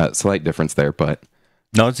 Slight difference there, but...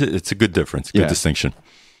 No, it's a good difference, good distinction.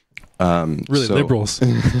 Really liberals.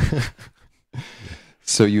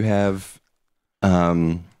 So you have,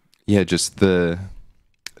 just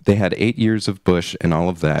they had 8 years of Bush and all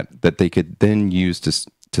of that they could then use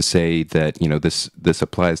to say that, this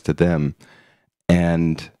applies to them.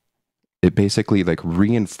 And it basically like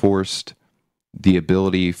reinforced the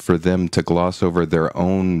ability for them to gloss over their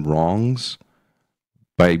own wrongs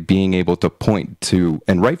by being able to point to,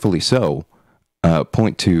 and rightfully so,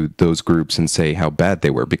 point to those groups and say how bad they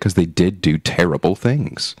were, because they did do terrible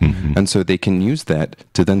things. And so they can use that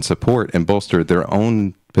to then support and bolster their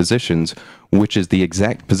own positions, which is the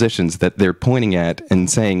exact positions that they're pointing at and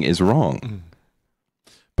saying is wrong.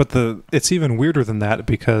 But it's even weirder than that,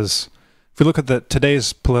 because if we look at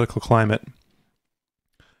today's political climate,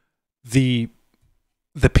 the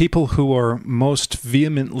people who are most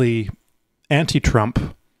vehemently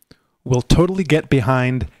anti-Trump will totally get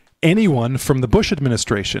behind anyone from the Bush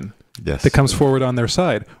administration that comes forward on their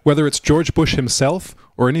side, whether it's George Bush himself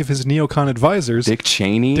or any of his neocon advisors. Dick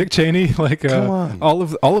Cheney, like all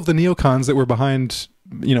of the neocons that were behind,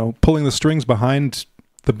 pulling the strings behind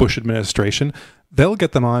the Bush administration. They'll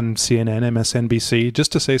get them on CNN, MSNBC,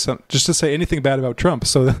 just to say anything bad about Trump.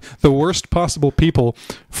 So the worst possible people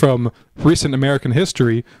from recent American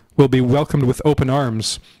history will be welcomed with open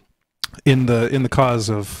arms in the cause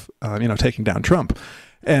of taking down Trump.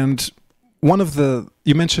 And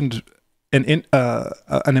you mentioned an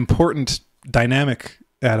important dynamic,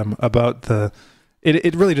 Adam, about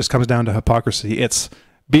it really just comes down to hypocrisy. It's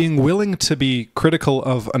being willing to be critical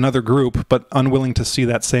of another group, but unwilling to see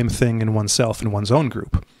that same thing in oneself and one's own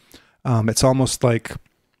group. It's almost like,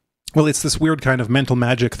 it's this weird kind of mental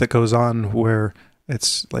magic that goes on where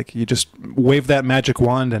it's like you just wave that magic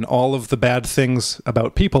wand and all of the bad things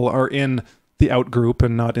about people are in the out group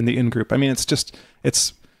and not in the in group. I mean, it's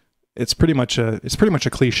pretty much a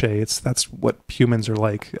cliche. That's what humans are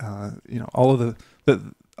like. All of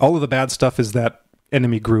the bad stuff is that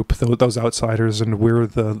enemy group, those outsiders, and we're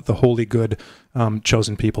the wholly good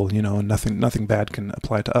chosen people, and nothing bad can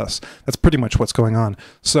apply to us. That's pretty much what's going on.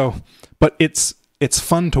 So, but it's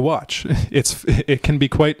fun to watch. It can be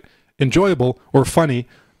quite enjoyable or funny,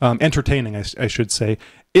 entertaining, I should say,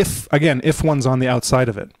 if one's on the outside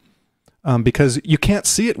of it, because you can't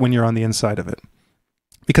see it when you're on the inside of it.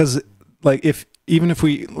 Because like even if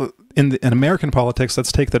we in American politics,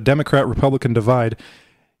 let's take the Democrat-Republican divide.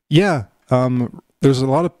 There's a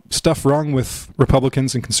lot of stuff wrong with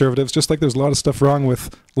Republicans and conservatives, just like there's a lot of stuff wrong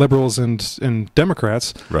with liberals and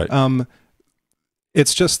Democrats. Right.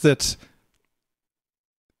 It's just that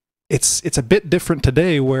it's a bit different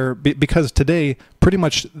today, because today pretty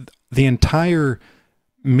much the entire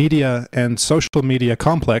media and social media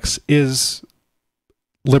complex is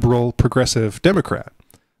liberal, progressive, Democrat.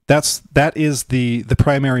 That is the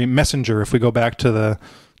primary messenger. If we go back to the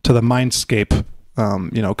mindscape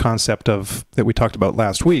concept of that we talked about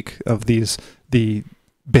last week, of the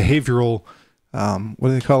behavioral, what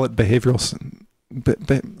do they call it?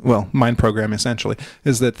 Mind program, essentially,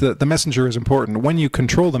 is that the messenger is important. When you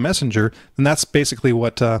control the messenger, then that's basically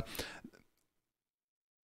what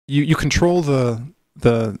you control the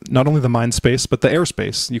not only the mind space but the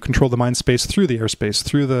airspace. You control the mind space through the airspace,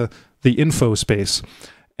 through the info space,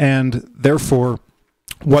 and therefore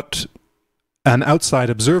what an outside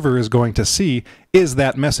observer is going to see is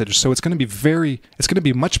that message. So it's going to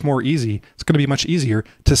be much more easy. It's going to be much easier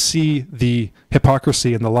to see the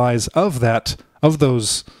hypocrisy and the lies of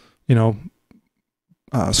those,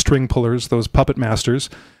 string pullers, those puppet masters,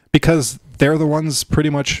 because they're the ones pretty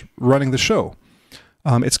much running the show.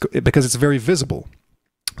 because it's very visible.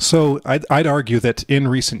 So I'd argue that in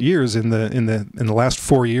recent years, in the last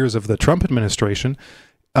 4 years of the Trump administration,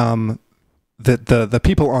 that the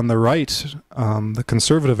people on the right, the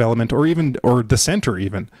conservative element, or the center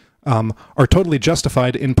even, are totally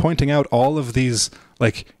justified in pointing out all of these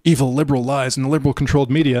like evil liberal lies in the liberal controlled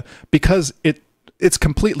media, because it's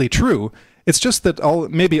completely true. It's just that all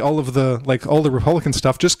the Republican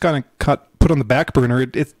stuff just kind of put on the back burner.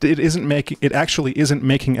 It actually isn't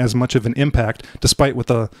making as much of an impact, despite what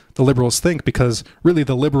the liberals think, because really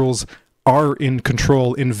the liberals are in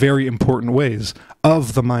control in very important ways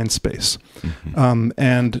of the mind space. Mm-hmm.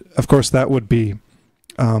 And of course that would be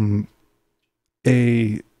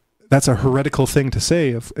that's a heretical thing to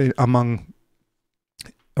say among,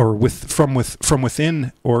 or from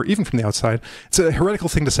within, or even from the outside. It's a heretical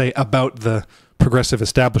thing to say about the progressive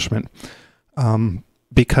establishment,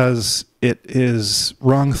 because it is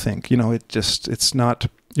wrong think. It's not,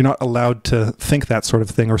 you're not allowed to think that sort of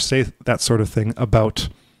thing or say that sort of thing about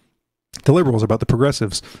the liberals, about the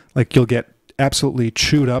progressives. Like, you'll get absolutely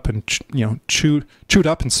chewed up and chewed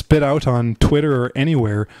up and spit out on Twitter or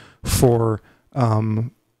anywhere for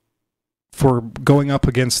going up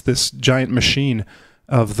against this giant machine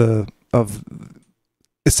of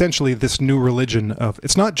essentially this new religion of,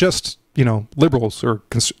 it's not just liberals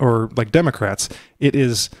or like Democrats. It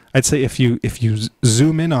is, I'd say, if you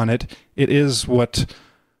zoom in on it, it is what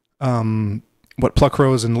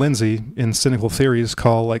Pluckrose and Lindsay in Cynical Theories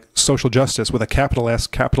call like social justice with a capital S,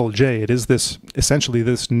 capital J. It is this, essentially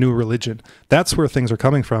this new religion. That's where things are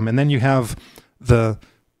coming from. And then you have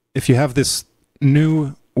if you have this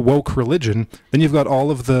new woke religion, then you've got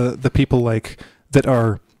all of the people like that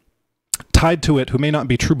are tied to it, who may not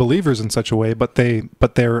be true believers in such a way, but they're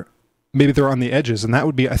on the edges. And that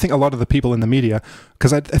would be, I think, a lot of the people in the media,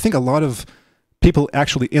 because I think a lot of people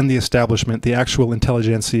actually in the establishment, the actual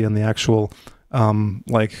intelligentsia and the actual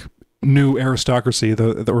like new aristocracy,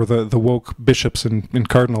 the woke bishops and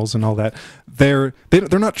cardinals and all that, they're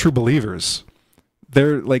not true believers.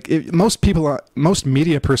 They're like, most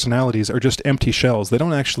media personalities are just empty shells. They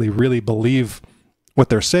don't actually really believe what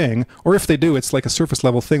they're saying, or if they do, it's like a surface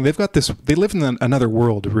level thing. They've got this, they live in another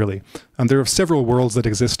world, really. There are several worlds that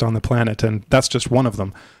exist on the planet, and that's just one of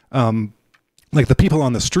them. Like the people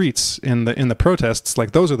on the streets in the protests,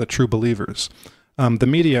 like those are the true believers. The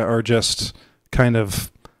media are just kind of,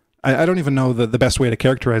 I don't even know the best way to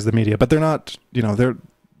characterize the media, but they're not,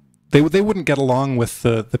 they wouldn't get along with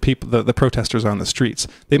the people, the protesters on the streets.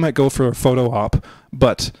 They might go for a photo op,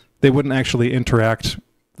 but they wouldn't actually interact.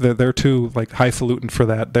 They're too like highfalutin for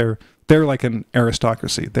that. They're like an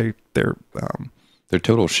aristocracy. They're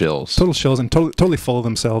total shills. Total shills, and totally full of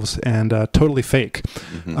themselves, and totally fake.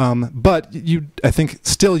 Mm-hmm. But I think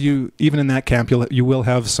still even in that camp, you will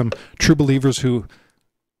have some true believers who,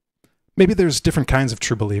 maybe there's different kinds of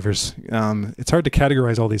true believers. It's hard to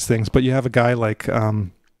categorize all these things, but you have a guy like,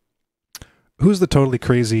 who's the totally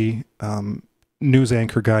crazy news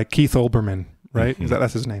anchor guy? Keith Olbermann, right? Mm-hmm.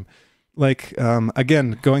 That's his name. Like,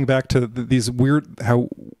 again, going back to these weird, how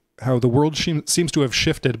the world seems to have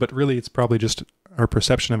shifted, but really it's probably just our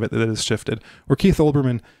perception of it that it has shifted. Where Keith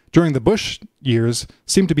Olbermann, during the Bush years,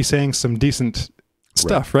 seemed to be saying some decent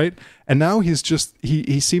stuff, right? And now he's just,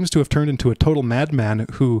 he seems to have turned into a total madman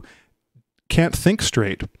who can't think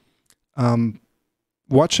straight.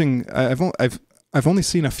 Watching, I've only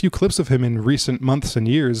seen a few clips of him in recent months and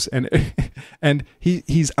years, and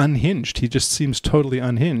he's unhinged. He just seems totally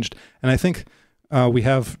unhinged. And I think we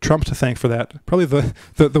have Trump to thank for that. Probably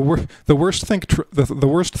the worst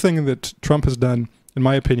thing that Trump has done, in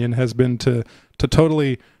my opinion, has been to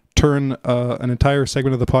totally turn an entire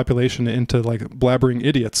segment of the population into like blabbering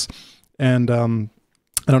idiots. And I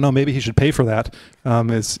don't know, maybe he should pay for that.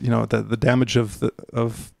 Is the damage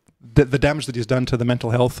the damage that he's done to the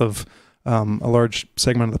mental health of a large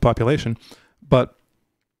segment of the population. But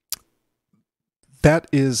that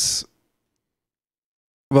is,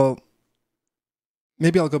 well,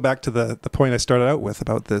 maybe I'll go back to the point I started out with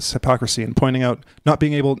about this hypocrisy and pointing out not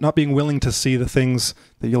being willing to see the things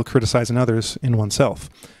that you'll criticize in others in oneself.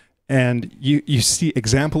 And you see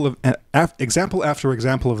example after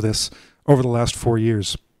example of this over the last 4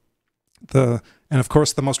 years. And of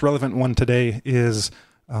course the most relevant one today is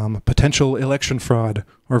potential election fraud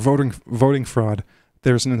or voting fraud.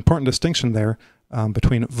 There's an important distinction there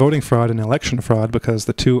between voting fraud and election fraud, because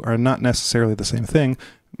the two are not necessarily the same thing.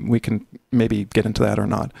 We can maybe get into that or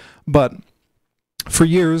not. But for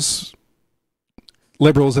years,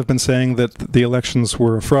 liberals have been saying that the elections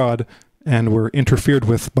were a fraud and were interfered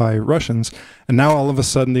with by Russians. And now all of a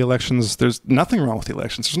sudden the elections, there's nothing wrong with the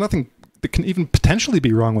elections. There's nothing that can even potentially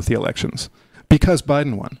be wrong with the elections. because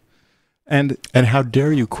Biden won. And how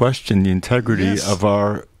dare you question the integrity Yes. of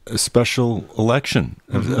our special election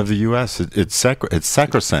of the U.S.? It's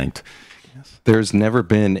sacrosanct. There's never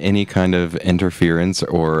been any kind of interference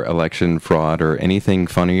or election fraud or anything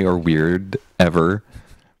funny or weird ever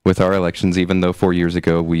with our elections, even though 4 years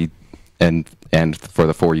ago and for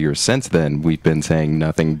the 4 years since then, we've been saying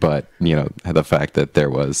nothing but, the fact that there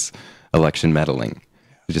was election meddling.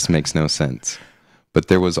 It just makes no sense. But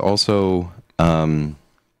there was also one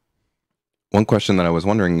question that I was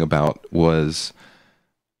wondering about was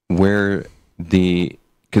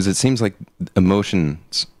because it seems like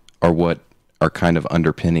emotions are what are kind of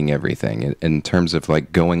underpinning everything in terms of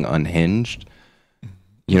like going unhinged.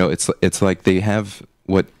 It's like they have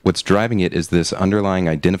what's driving it is this underlying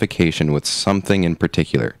identification with something in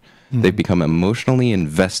particular. Mm-hmm. They've become emotionally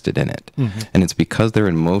invested in it. Mm-hmm. And it's because they're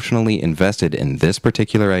emotionally invested in this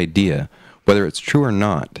particular idea, whether it's true or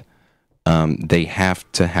not, they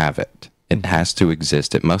have to have it. It has to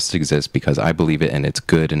exist. It must exist because I believe it and it's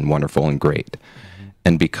good and wonderful and great. Mm-hmm.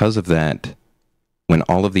 And because of that, when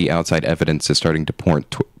all of the outside evidence is starting to point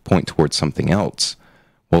towards something else,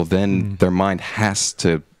 well, then their mind has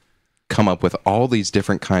to come up with all these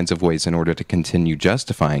different kinds of ways in order to continue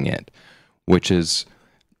justifying it, which is,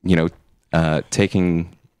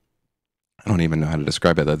 taking, I don't even know how to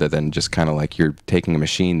describe it other than just kind of like you're taking a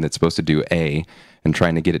machine that's supposed to do A and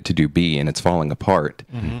trying to get it to do B, and it's falling apart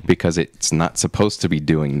because it's not supposed to be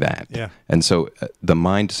doing that. Yeah. And so the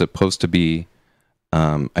mind is supposed to be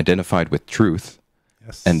identified with truth.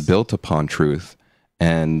 Yes. And built upon truth,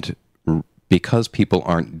 and because people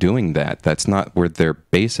aren't doing that, that's not where their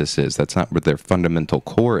basis is. That's not where their fundamental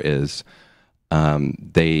core is.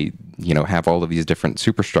 They, have all of these different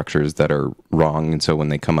superstructures that are wrong, and so when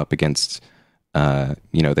they come up against, they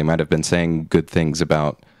might have been saying good things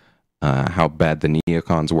about how bad the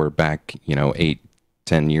neocons were back, 8-10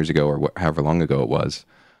 years ago, or however long ago it was.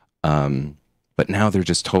 But now they're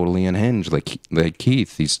just totally unhinged. Like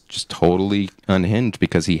Keith, he's just totally unhinged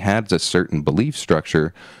because he had a certain belief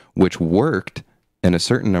structure which worked in a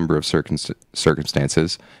certain number of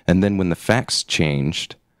circumstances. And then when the facts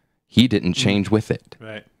changed, he didn't change with it.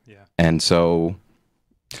 Right, yeah. And so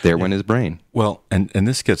there went his brain. Well, and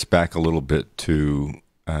this gets back a little bit to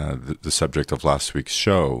the subject of last week's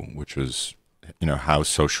show, which was, how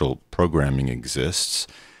social programming exists.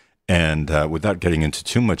 And without getting into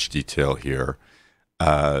too much detail here,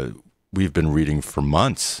 we've been reading for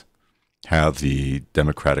months how the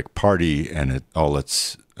Democratic Party and all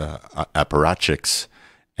its apparatchiks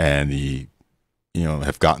and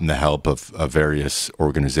have gotten the help of various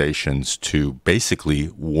organizations to basically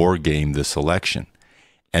war game this election,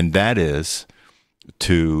 and that is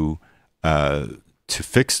to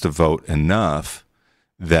fix the vote enough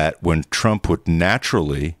that when Trump would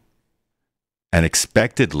naturally and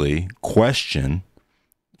expectedly question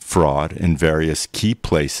fraud in various key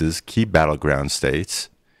places, key battleground states,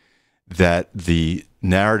 that the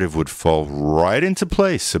narrative would fall right into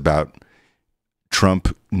place about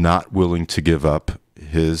Trump not willing to give up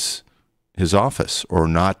his office or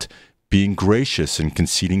not being gracious and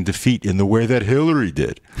conceding defeat in the way that Hillary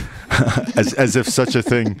did, as if such a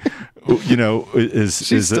thing,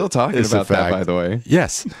 She's still talking about that, by the way.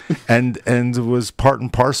 Yes, and was part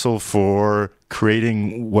and parcel for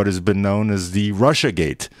creating what has been known as the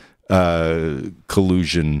Russiagate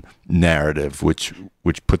collusion narrative, which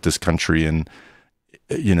put this country in,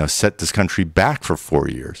 set this country back for 4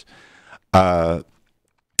 years.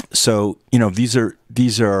 So these are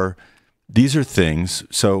things.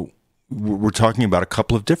 So we're talking about a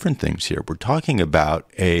couple of different things here. We're talking about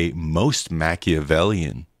a most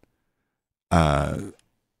Machiavellian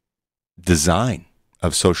design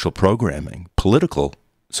of social programming, political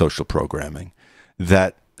social programming,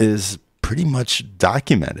 that is pretty much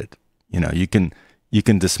documented. You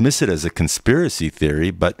can dismiss it as a conspiracy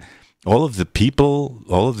theory, but all of the people,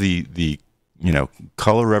 all of the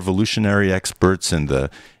color revolutionary experts in the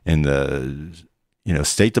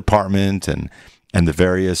State Department and the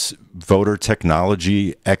various voter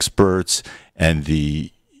technology experts and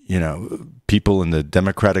the people in the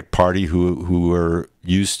Democratic Party who are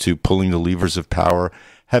used to pulling the levers of power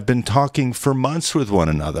have been talking for months with one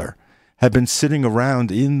another, have been sitting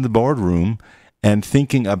around in the boardroom and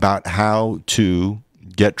thinking about how to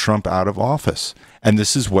get Trump out of office. And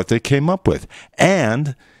this is what they came up with.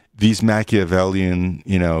 And these Machiavellian,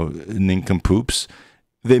 nincompoops,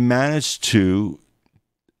 they managed to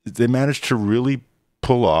really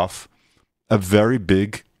pull off a very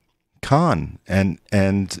big con and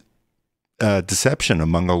deception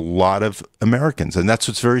among a lot of Americans. And that's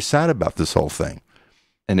what's very sad about this whole thing.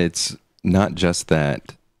 And it's not just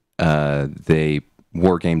that they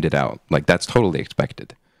war gamed it out. Like, that's totally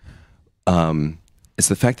expected. It's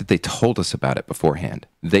the fact that they told us about it beforehand.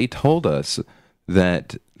 They told us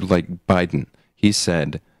that, like Biden, he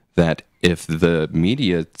said that if the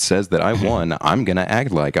media says that I won, I'm going to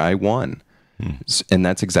act like I won. And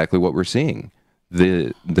that's exactly what we're seeing.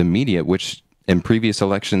 The media, which in previous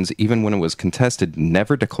elections, even when it was contested,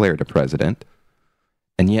 never declared a president.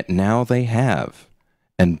 And yet now they have.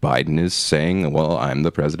 And Biden is saying, well, I'm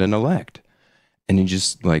the president-elect. And you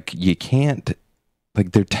just, like, you can't,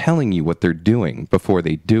 like, they're telling you what they're doing before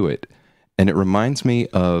they do it. And it reminds me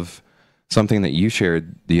of something that you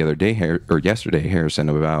shared the other day, or yesterday, Harrison,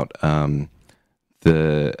 about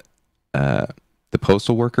the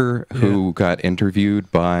postal worker who got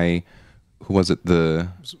interviewed by, who was it, the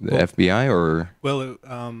FBI or? Well,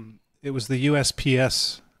 it was the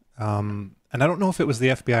USPS, and I don't know if it was the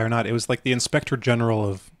FBI or not. It was like the Inspector General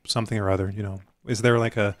of something or other. You know, is there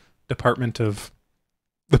like a department of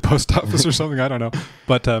the post office or something? I don't know.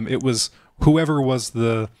 But it was whoever was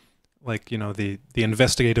the, like, you know, the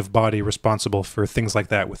investigative body responsible for things like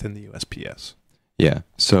that within the USPS. Yeah.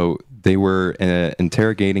 So they were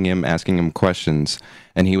interrogating him, asking him questions,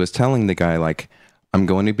 and he was telling the guy, like, I'm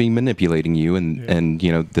going to be manipulating you, and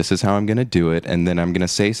you know, this is how I'm going to do it, and then I'm going to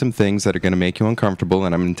say some things that are going to make you uncomfortable,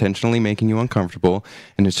 and I'm intentionally making you uncomfortable,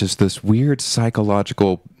 and it's just this weird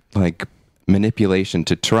psychological, like, manipulation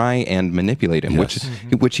to try and manipulate him,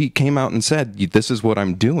 which he came out and said, this is what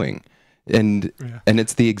I'm doing. And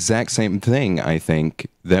it's the exact same thing, I think,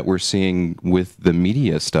 that we're seeing with the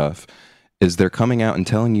media stuff, is they're coming out and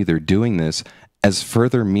telling you they're doing this as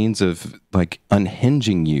further means of, like,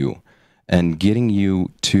 unhinging you and getting you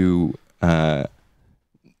to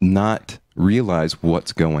not realize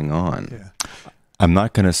what's going on. Yeah. I'm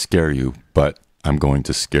not going to scare you, but I'm going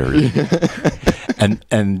to scare you.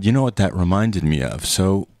 and you know what that reminded me of?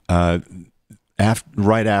 So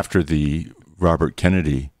right after the Robert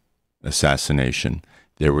Kennedy assassination,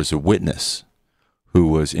 there was a witness who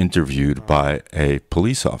was interviewed by a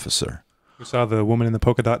police officer. You saw the woman in the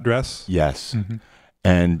polka dot dress? Yes. Mm-hmm.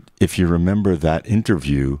 And if you remember that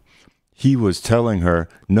interview, he was telling her,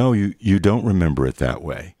 no, you don't remember it that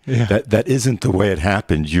way. Yeah. That isn't the way it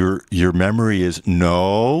happened. Your memory is,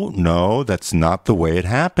 no, that's not the way it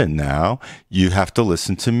happened now. You have to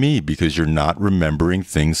listen to me because you're not remembering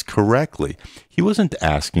things correctly. He wasn't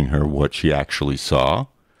asking her what she actually saw.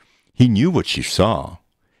 He knew what she saw.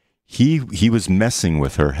 He was messing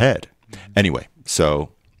with her head. Anyway, so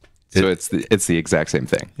it's the exact same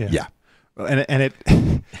thing. Yeah. And it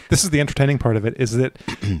this is the entertaining part of it, is that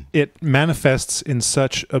it manifests in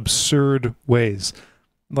such absurd ways.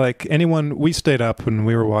 Like, we stayed up when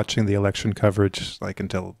we were watching the election coverage, like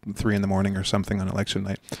until 3 a.m. or something on election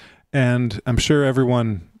night. And I'm sure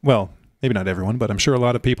everyone, well, maybe not everyone, but I'm sure a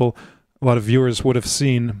lot of people, a lot of viewers would have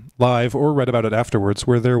seen live or read about it afterwards,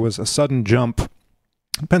 where there was a sudden jump,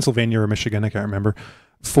 Pennsylvania or Michigan, I can't remember,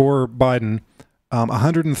 for Biden,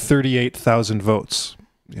 138,000 votes.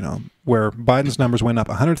 You know, where Biden's numbers went up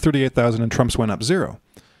 138,000 and Trump's went up 0.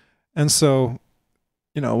 And so,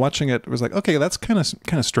 you know, watching it was like, okay, that's kind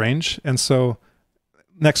of strange. And so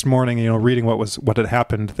next morning, you know, reading what had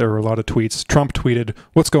happened, there were a lot of tweets. Trump tweeted,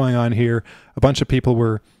 "What's going on here?" A bunch of people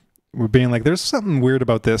were being like, "There's something weird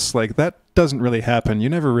about this. Like, that doesn't really happen. You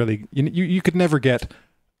never really, you could never get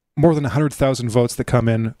more than 100,000 votes that come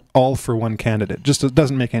in all for one candidate. Just it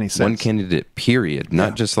doesn't make any sense. One candidate, period.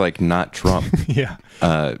 Not just like not Trump. Yeah.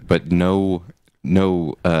 But no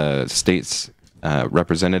states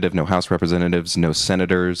representative, no House representatives, no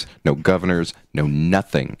senators, no governors, no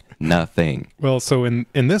nothing. Well, so in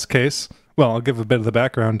this case, well, I'll give a bit of the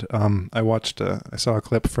background. I saw a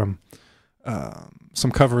clip from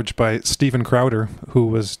some coverage by Steven Crowder, who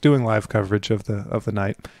was doing live coverage of the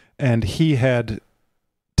night, and he had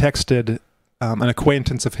texted an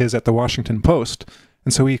acquaintance of his at the Washington Post,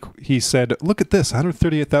 and so he said, "Look at this,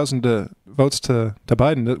 138,000 votes to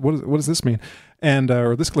Biden. What does this mean?" And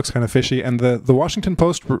or this looks kind of fishy. And the Washington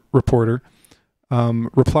Post reporter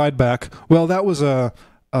replied back, "Well, that was a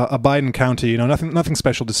Biden county. You know, nothing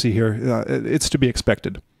special to see here. It's to be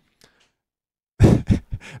expected."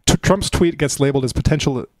 Trump's tweet gets labeled as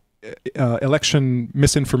potential election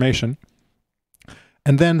misinformation.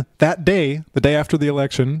 And then that day, the day after the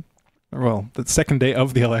election, well, the second day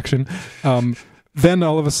of the election, then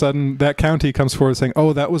all of a sudden that county comes forward saying,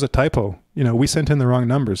 "Oh, that was a typo. You know, we sent in the wrong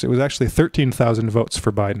numbers. It was actually 13,000 votes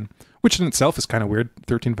for Biden," which in itself is kind of weird.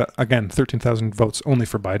 13,000 votes only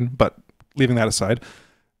for Biden, but leaving that aside,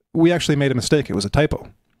 we actually made a mistake. It was a typo.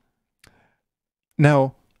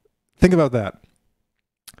 Now, think about that.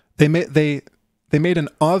 They made an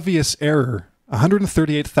obvious error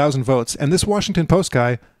 138,000 votes, and this Washington Post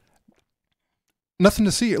guy, nothing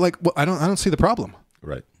to see. Like, well, I don't see the problem.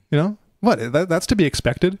 Right. You know what? That's to be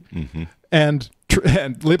expected. Mm-hmm. And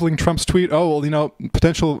labeling Trump's tweet, oh well, you know,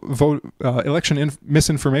 potential vote election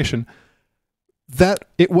misinformation. That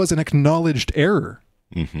it was an acknowledged error.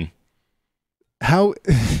 Mm-hmm. How?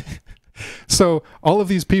 So all of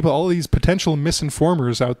these people, all of these potential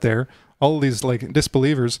misinformers out there, all of these like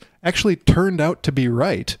disbelievers, actually turned out to be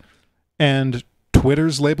right. And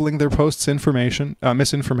Twitter's labeling their posts misinformation,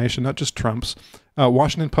 not just Trump's.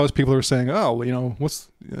 Washington Post people are saying, oh, well, you know, it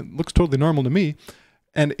looks totally normal to me.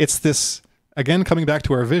 And it's this, again, coming back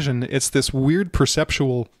to our vision, it's this weird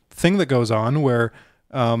perceptual thing that goes on where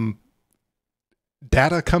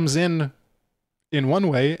data comes in one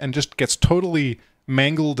way and just gets totally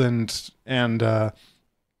mangled and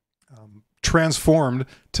transformed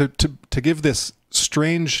to give this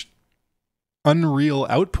strange, unreal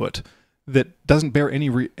output that doesn't bear any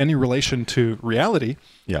relation to reality.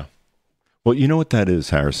 Yeah. Well, you know what that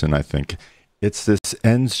is, Harrison, I think? It's this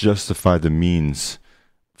ends justify the means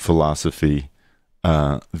philosophy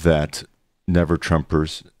that never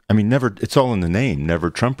Trumpers, it's all in the name,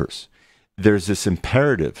 never Trumpers. There's this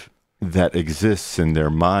imperative that exists in their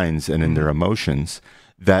minds and in their emotions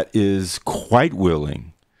that is quite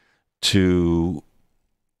willing to,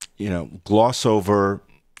 gloss over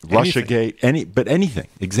Russiagate, anything,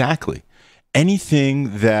 exactly.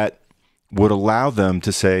 Anything that would allow them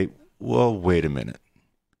to say, well, wait a minute.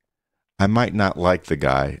 I might not like the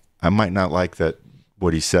guy. I might not like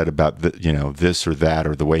what he said about this or that,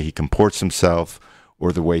 or the way he comports himself,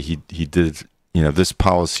 or the way he did, this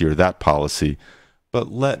policy or that policy.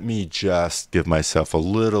 But let me just give myself a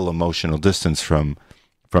little emotional distance from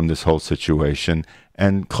this whole situation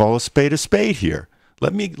and call a spade here.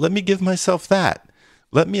 Let me give myself that.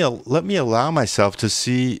 Let me allow myself to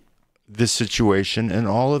see this situation in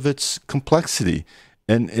all of its complexity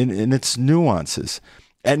and in its nuances.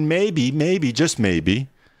 And maybe, just maybe,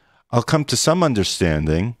 I'll come to some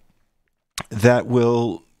understanding that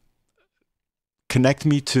will connect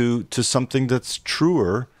me to something that's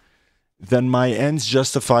truer than my ends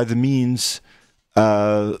justify the means,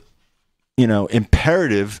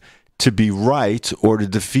 imperative to be right or to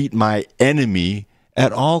defeat my enemy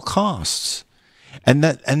at all costs. And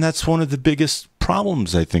that's one of the biggest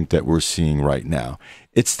problems I think that we're seeing right now.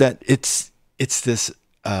 It's that it's this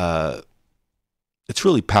it's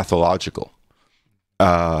really pathological.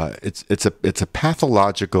 It's a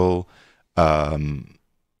pathological.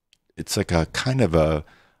 It's like a kind of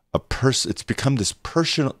it's become this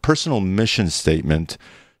personal mission statement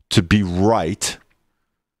to be right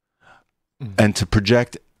and to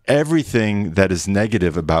project everything that is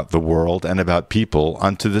negative about the world and about people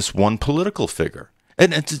onto this one political figure.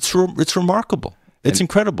 And it's remarkable. It's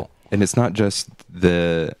incredible. And it's not just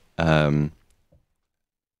the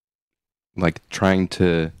trying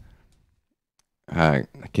to I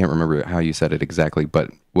can't remember how you said it exactly,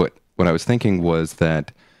 but what I was thinking was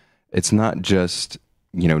that it's not just,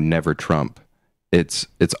 never Trump. It's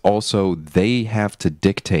also they have to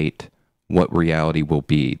dictate what reality will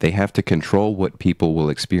be. They have to control what people will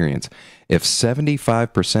experience. If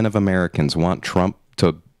 75% of Americans want Trump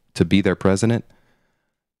to be their president,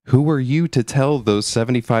 who are you to tell those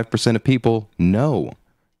 75% of people no?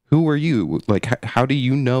 Who are you? Like, how do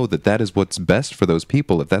you know that is what's best for those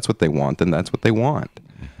people? If that's what they want, then that's what they want.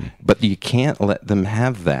 Mm-hmm. But you can't let them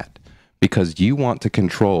have that because you want to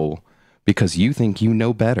control, because you think you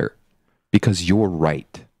know better, because you're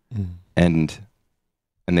right. Mm. And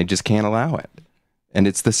they just can't allow it. And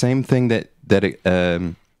it's the same thing that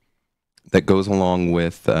goes along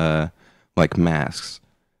with masks.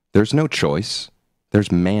 There's no choice.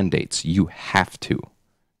 There's mandates. You have to.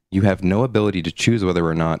 You have no ability to choose whether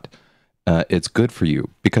or not it's good for you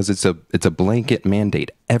because it's a blanket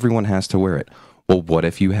mandate. Everyone has to wear it. Well, what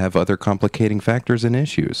if you have other complicating factors and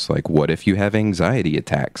issues? Like, what if you have anxiety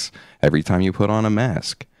attacks every time you put on a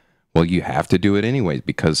mask? Well, you have to do it anyways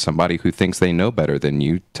because somebody who thinks they know better than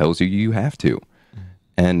you tells you you have to.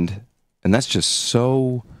 And that's just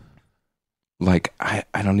so, I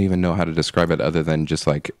don't even know how to describe it other than just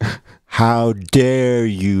how dare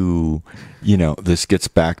you? This gets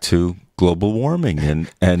back to global warming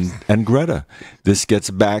and Greta. This gets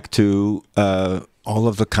back to all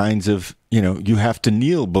of the kinds of, you have to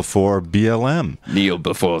kneel before BLM. Kneel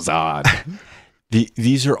before Zod.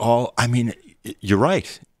 These are all, you're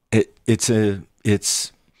right. It's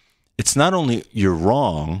not only you're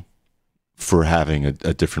wrong for having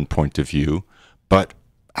a different point of view, but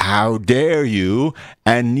how dare you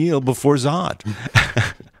and kneel before Zod.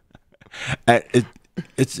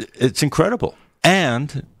 It's incredible.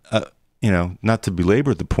 And not to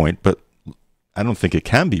belabor the point, but I don't think it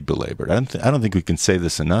can be belabored. I don't think we can say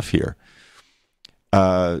this enough here.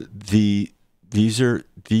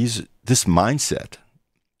 This mindset,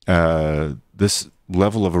 this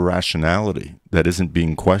level of irrationality that isn't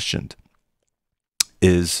being questioned,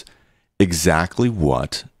 is exactly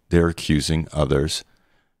what they're accusing others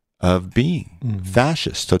of being.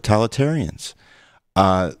 Fascists, totalitarians.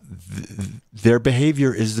 Their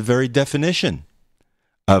behavior is the very definition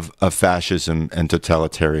of fascism and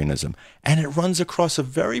totalitarianism. And it runs across a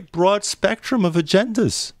very broad spectrum of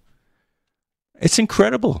agendas. It's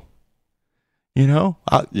incredible. Yeah,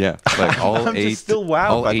 like all I'm eight, just still wowed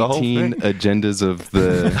all by the whole 18 thing. agendas of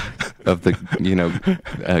the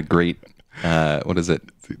great what is it?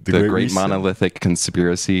 The Great great Reset. monolithic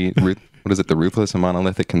conspiracy. What is it? The ruthless and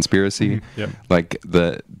monolithic conspiracy. Yep. Like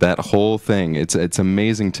that whole thing. It's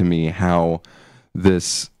amazing to me how the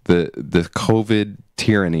COVID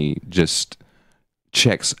tyranny just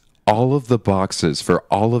checks all of the boxes for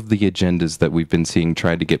all of the agendas that we've been seeing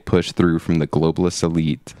tried to get pushed through from the globalist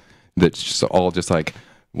elite. That's just all just like,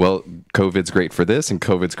 well, COVID's great for this and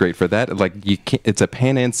COVID's great for that. Like it's a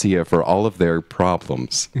panacea for all of their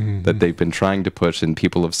problems that they've been trying to push, and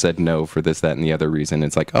people have said no for this, that, and the other reason.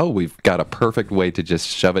 It's like, oh, we've got a perfect way to just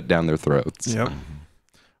shove it down their throats. Yep.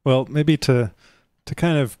 Well, maybe to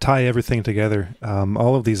kind of tie everything together,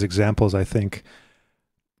 all of these examples, I think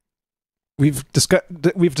we've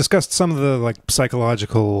discussed some of the like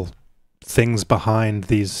psychological things behind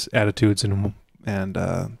these attitudes and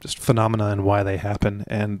just phenomena and why they happen,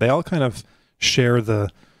 and they all kind of share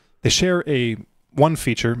at least one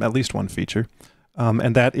feature,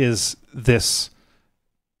 and that is this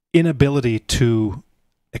inability to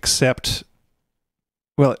accept.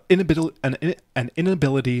 Well, an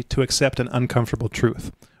inability to accept an uncomfortable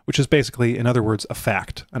truth, which is basically, in other words, a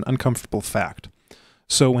fact, an uncomfortable fact.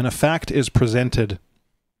 So when a fact is presented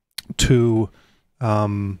to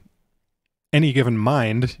any given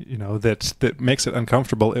mind, that makes it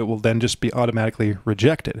uncomfortable, it will then just be automatically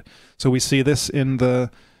rejected. So we see this in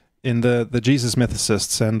the Jesus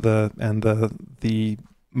mythicists and the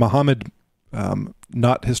Mohammad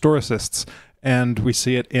not historicists. And we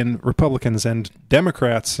see it in Republicans and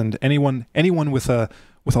Democrats and anyone with a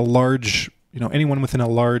large, anyone within a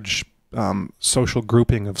large social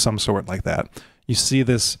grouping of some sort like that. You see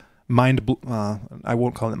this I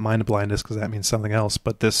won't call it mind blindness because that means something else,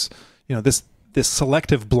 but this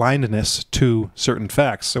selective blindness to certain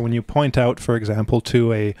facts. So when you point out, for example,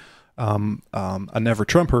 to a never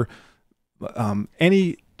Trumper,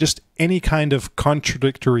 any kind of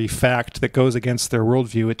contradictory fact that goes against their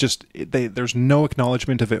worldview, there's no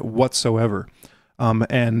acknowledgement of it whatsoever.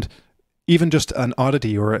 And even just an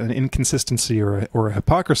oddity or an inconsistency or a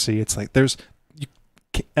hypocrisy, it's like you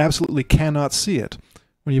absolutely cannot see it.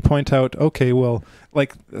 When you point out, okay, well,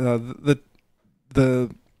 like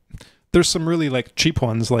there's some really like cheap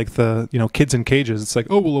ones, like the kids in cages. It's like,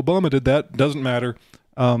 oh well, Obama did that, doesn't matter.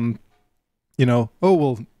 Oh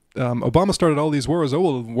well. Obama started all these wars. Oh,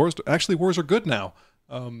 well, wars are good now.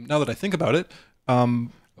 Now that I think about it,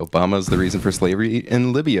 Obama's the reason for slavery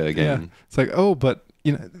in Libya again. Yeah, it's like, oh, but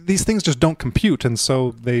these things just don't compute, and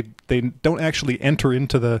so they don't actually enter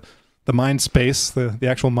into the mind space, the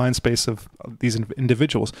actual mind space of these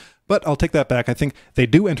individuals. But I'll take that back. I think they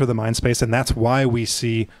do enter the mind space, and that's why we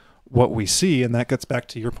see what we see, and that gets back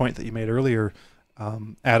to your point that you made earlier,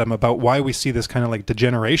 Adam, about why we see this kind of like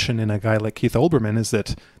degeneration in a guy like Keith Olbermann, is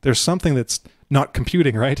that there's something that's not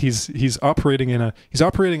computing, right? He's operating a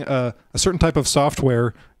certain type of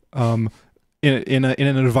software in an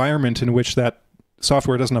environment in which that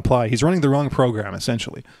software doesn't apply. He's running the wrong program,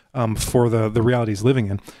 essentially, for the reality he's living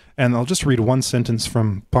in. And I'll just read one sentence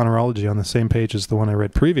from Ponerology on the same page as the one I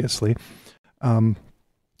read previously, in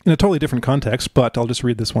a totally different context, but I'll just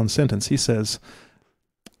read this one sentence. He says,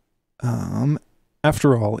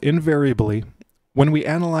 after all, invariably, when we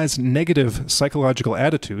analyze negative psychological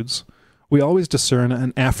attitudes, we always discern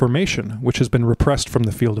an affirmation which has been repressed from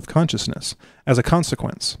the field of consciousness. As a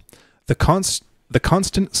consequence, the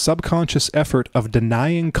constant subconscious effort of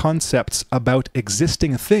denying concepts about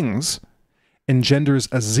existing things engenders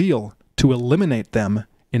a zeal to eliminate them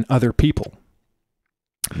in other people.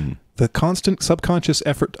 The constant subconscious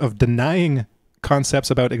effort of denying concepts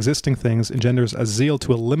about existing things engenders a zeal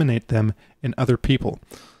to eliminate them in other people.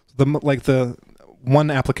 The one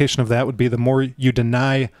application of that would be the more you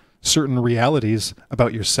deny certain realities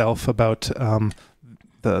about yourself, about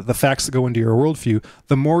the facts that go into your worldview,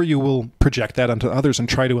 the more you will project that onto others and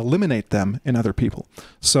try to eliminate them in other people.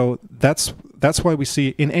 So that's why we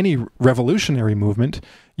see in any revolutionary movement,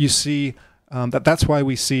 you see that's why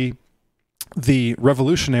we see the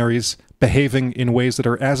revolutionaries behaving in ways that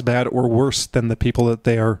are as bad or worse than the people that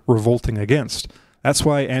they are revolting against. That's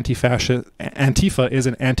why Antifa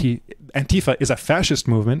is a fascist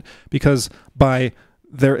movement, because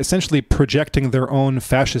they're essentially projecting their own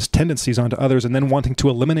fascist tendencies onto others and then wanting to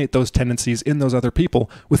eliminate those tendencies in those other people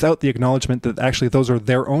without the acknowledgement that actually those are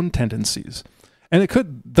their own tendencies. And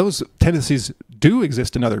those tendencies do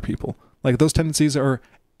exist in other people. Like, those tendencies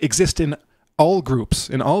exist in all groups,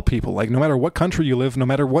 in all people. Like, no matter what country you live, no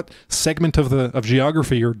matter what segment of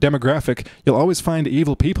geography or demographic, you'll always find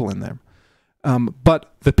evil people in there.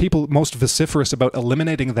 But the people most vociferous about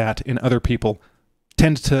eliminating that in other people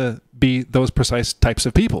tend to be those precise types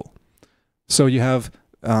of people. So you have,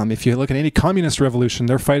 if you look at any communist revolution,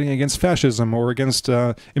 they're fighting against fascism or against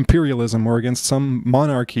imperialism or against some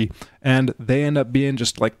monarchy, and they end up being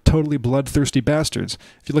just like totally bloodthirsty bastards.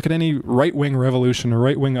 If you look at any right-wing revolution or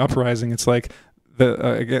right-wing uprising, it's like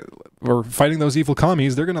we're fighting those evil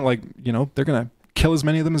commies. They're gonna they're gonna kill as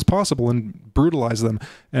many of them as possible and brutalize them,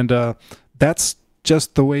 and that's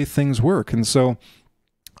just the way things work. And so,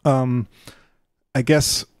 I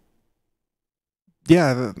guess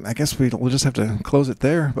we'll just have to close it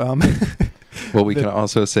there. Well, we can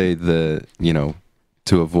also say to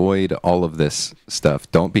avoid all of this stuff,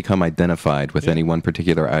 don't become identified with any one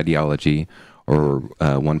particular ideology or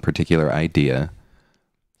one particular idea,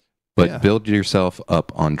 but build yourself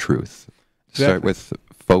up on truth. Exactly. Start with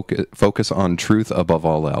focus on truth above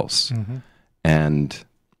all else, and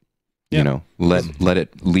let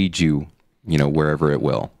it lead you, wherever it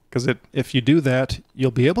will. Because if you do that,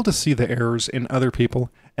 you'll be able to see the errors in other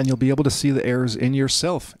people, and you'll be able to see the errors in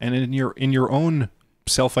yourself and in your own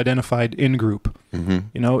self-identified in-group.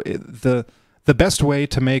 The best way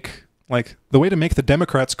to make the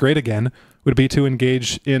Democrats great again would be to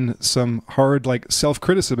engage in some hard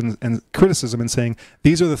self-criticism and saying,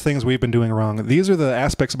 these are the things we've been doing wrong. These are the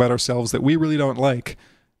aspects about ourselves that we really don't like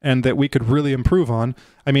and that we could really improve on.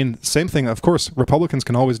 I mean, same thing, of course, Republicans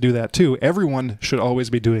can always do that too. Everyone should always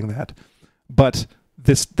be doing that. But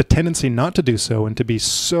the tendency not to do so and to be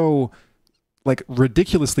so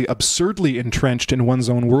ridiculously, absurdly entrenched in one's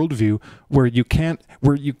own worldview where you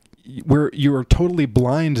are totally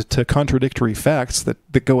blind to contradictory facts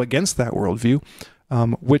that go against that worldview,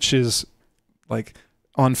 which is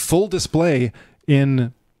on full display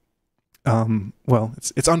in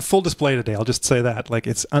it's on full display today. I'll just say that.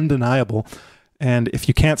 It's undeniable. And if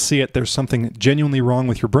you can't see it, there's something genuinely wrong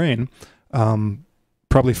with your brain,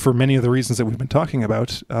 probably for many of the reasons that we've been talking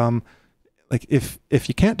about. If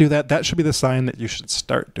you can't do that, that should be the sign that you should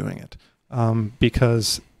start doing it,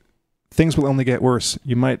 because things will only get worse.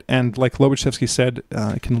 You might, and like Lobaczewski said,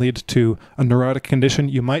 it can lead to a neurotic condition.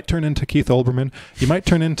 You might turn into Keith Olbermann. You might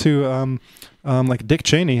turn into Dick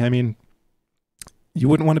Cheney. I mean, you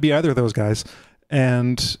wouldn't want to be either of those guys.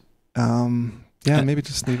 And maybe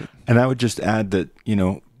just leave it. And I would just add that,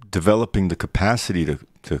 developing the capacity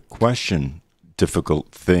to question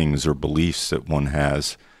difficult things or beliefs that one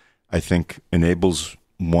has, I think enables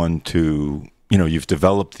one to, you've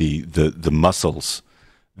developed the muscles,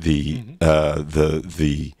 the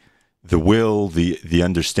will, the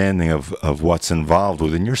understanding of what's involved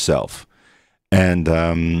within yourself.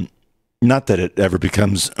 And not that it ever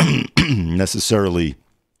becomes necessarily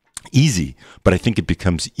easy, but I think it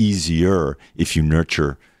becomes easier if you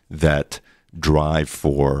nurture that drive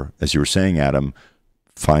for, as you were saying, Adam,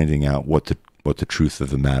 finding out what the truth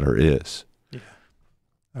of the matter is. Yeah.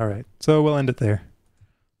 All right. So we'll end it there.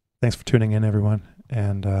 Thanks for tuning in, everyone,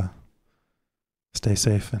 and stay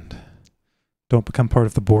safe and don't become part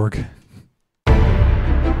of the Borg.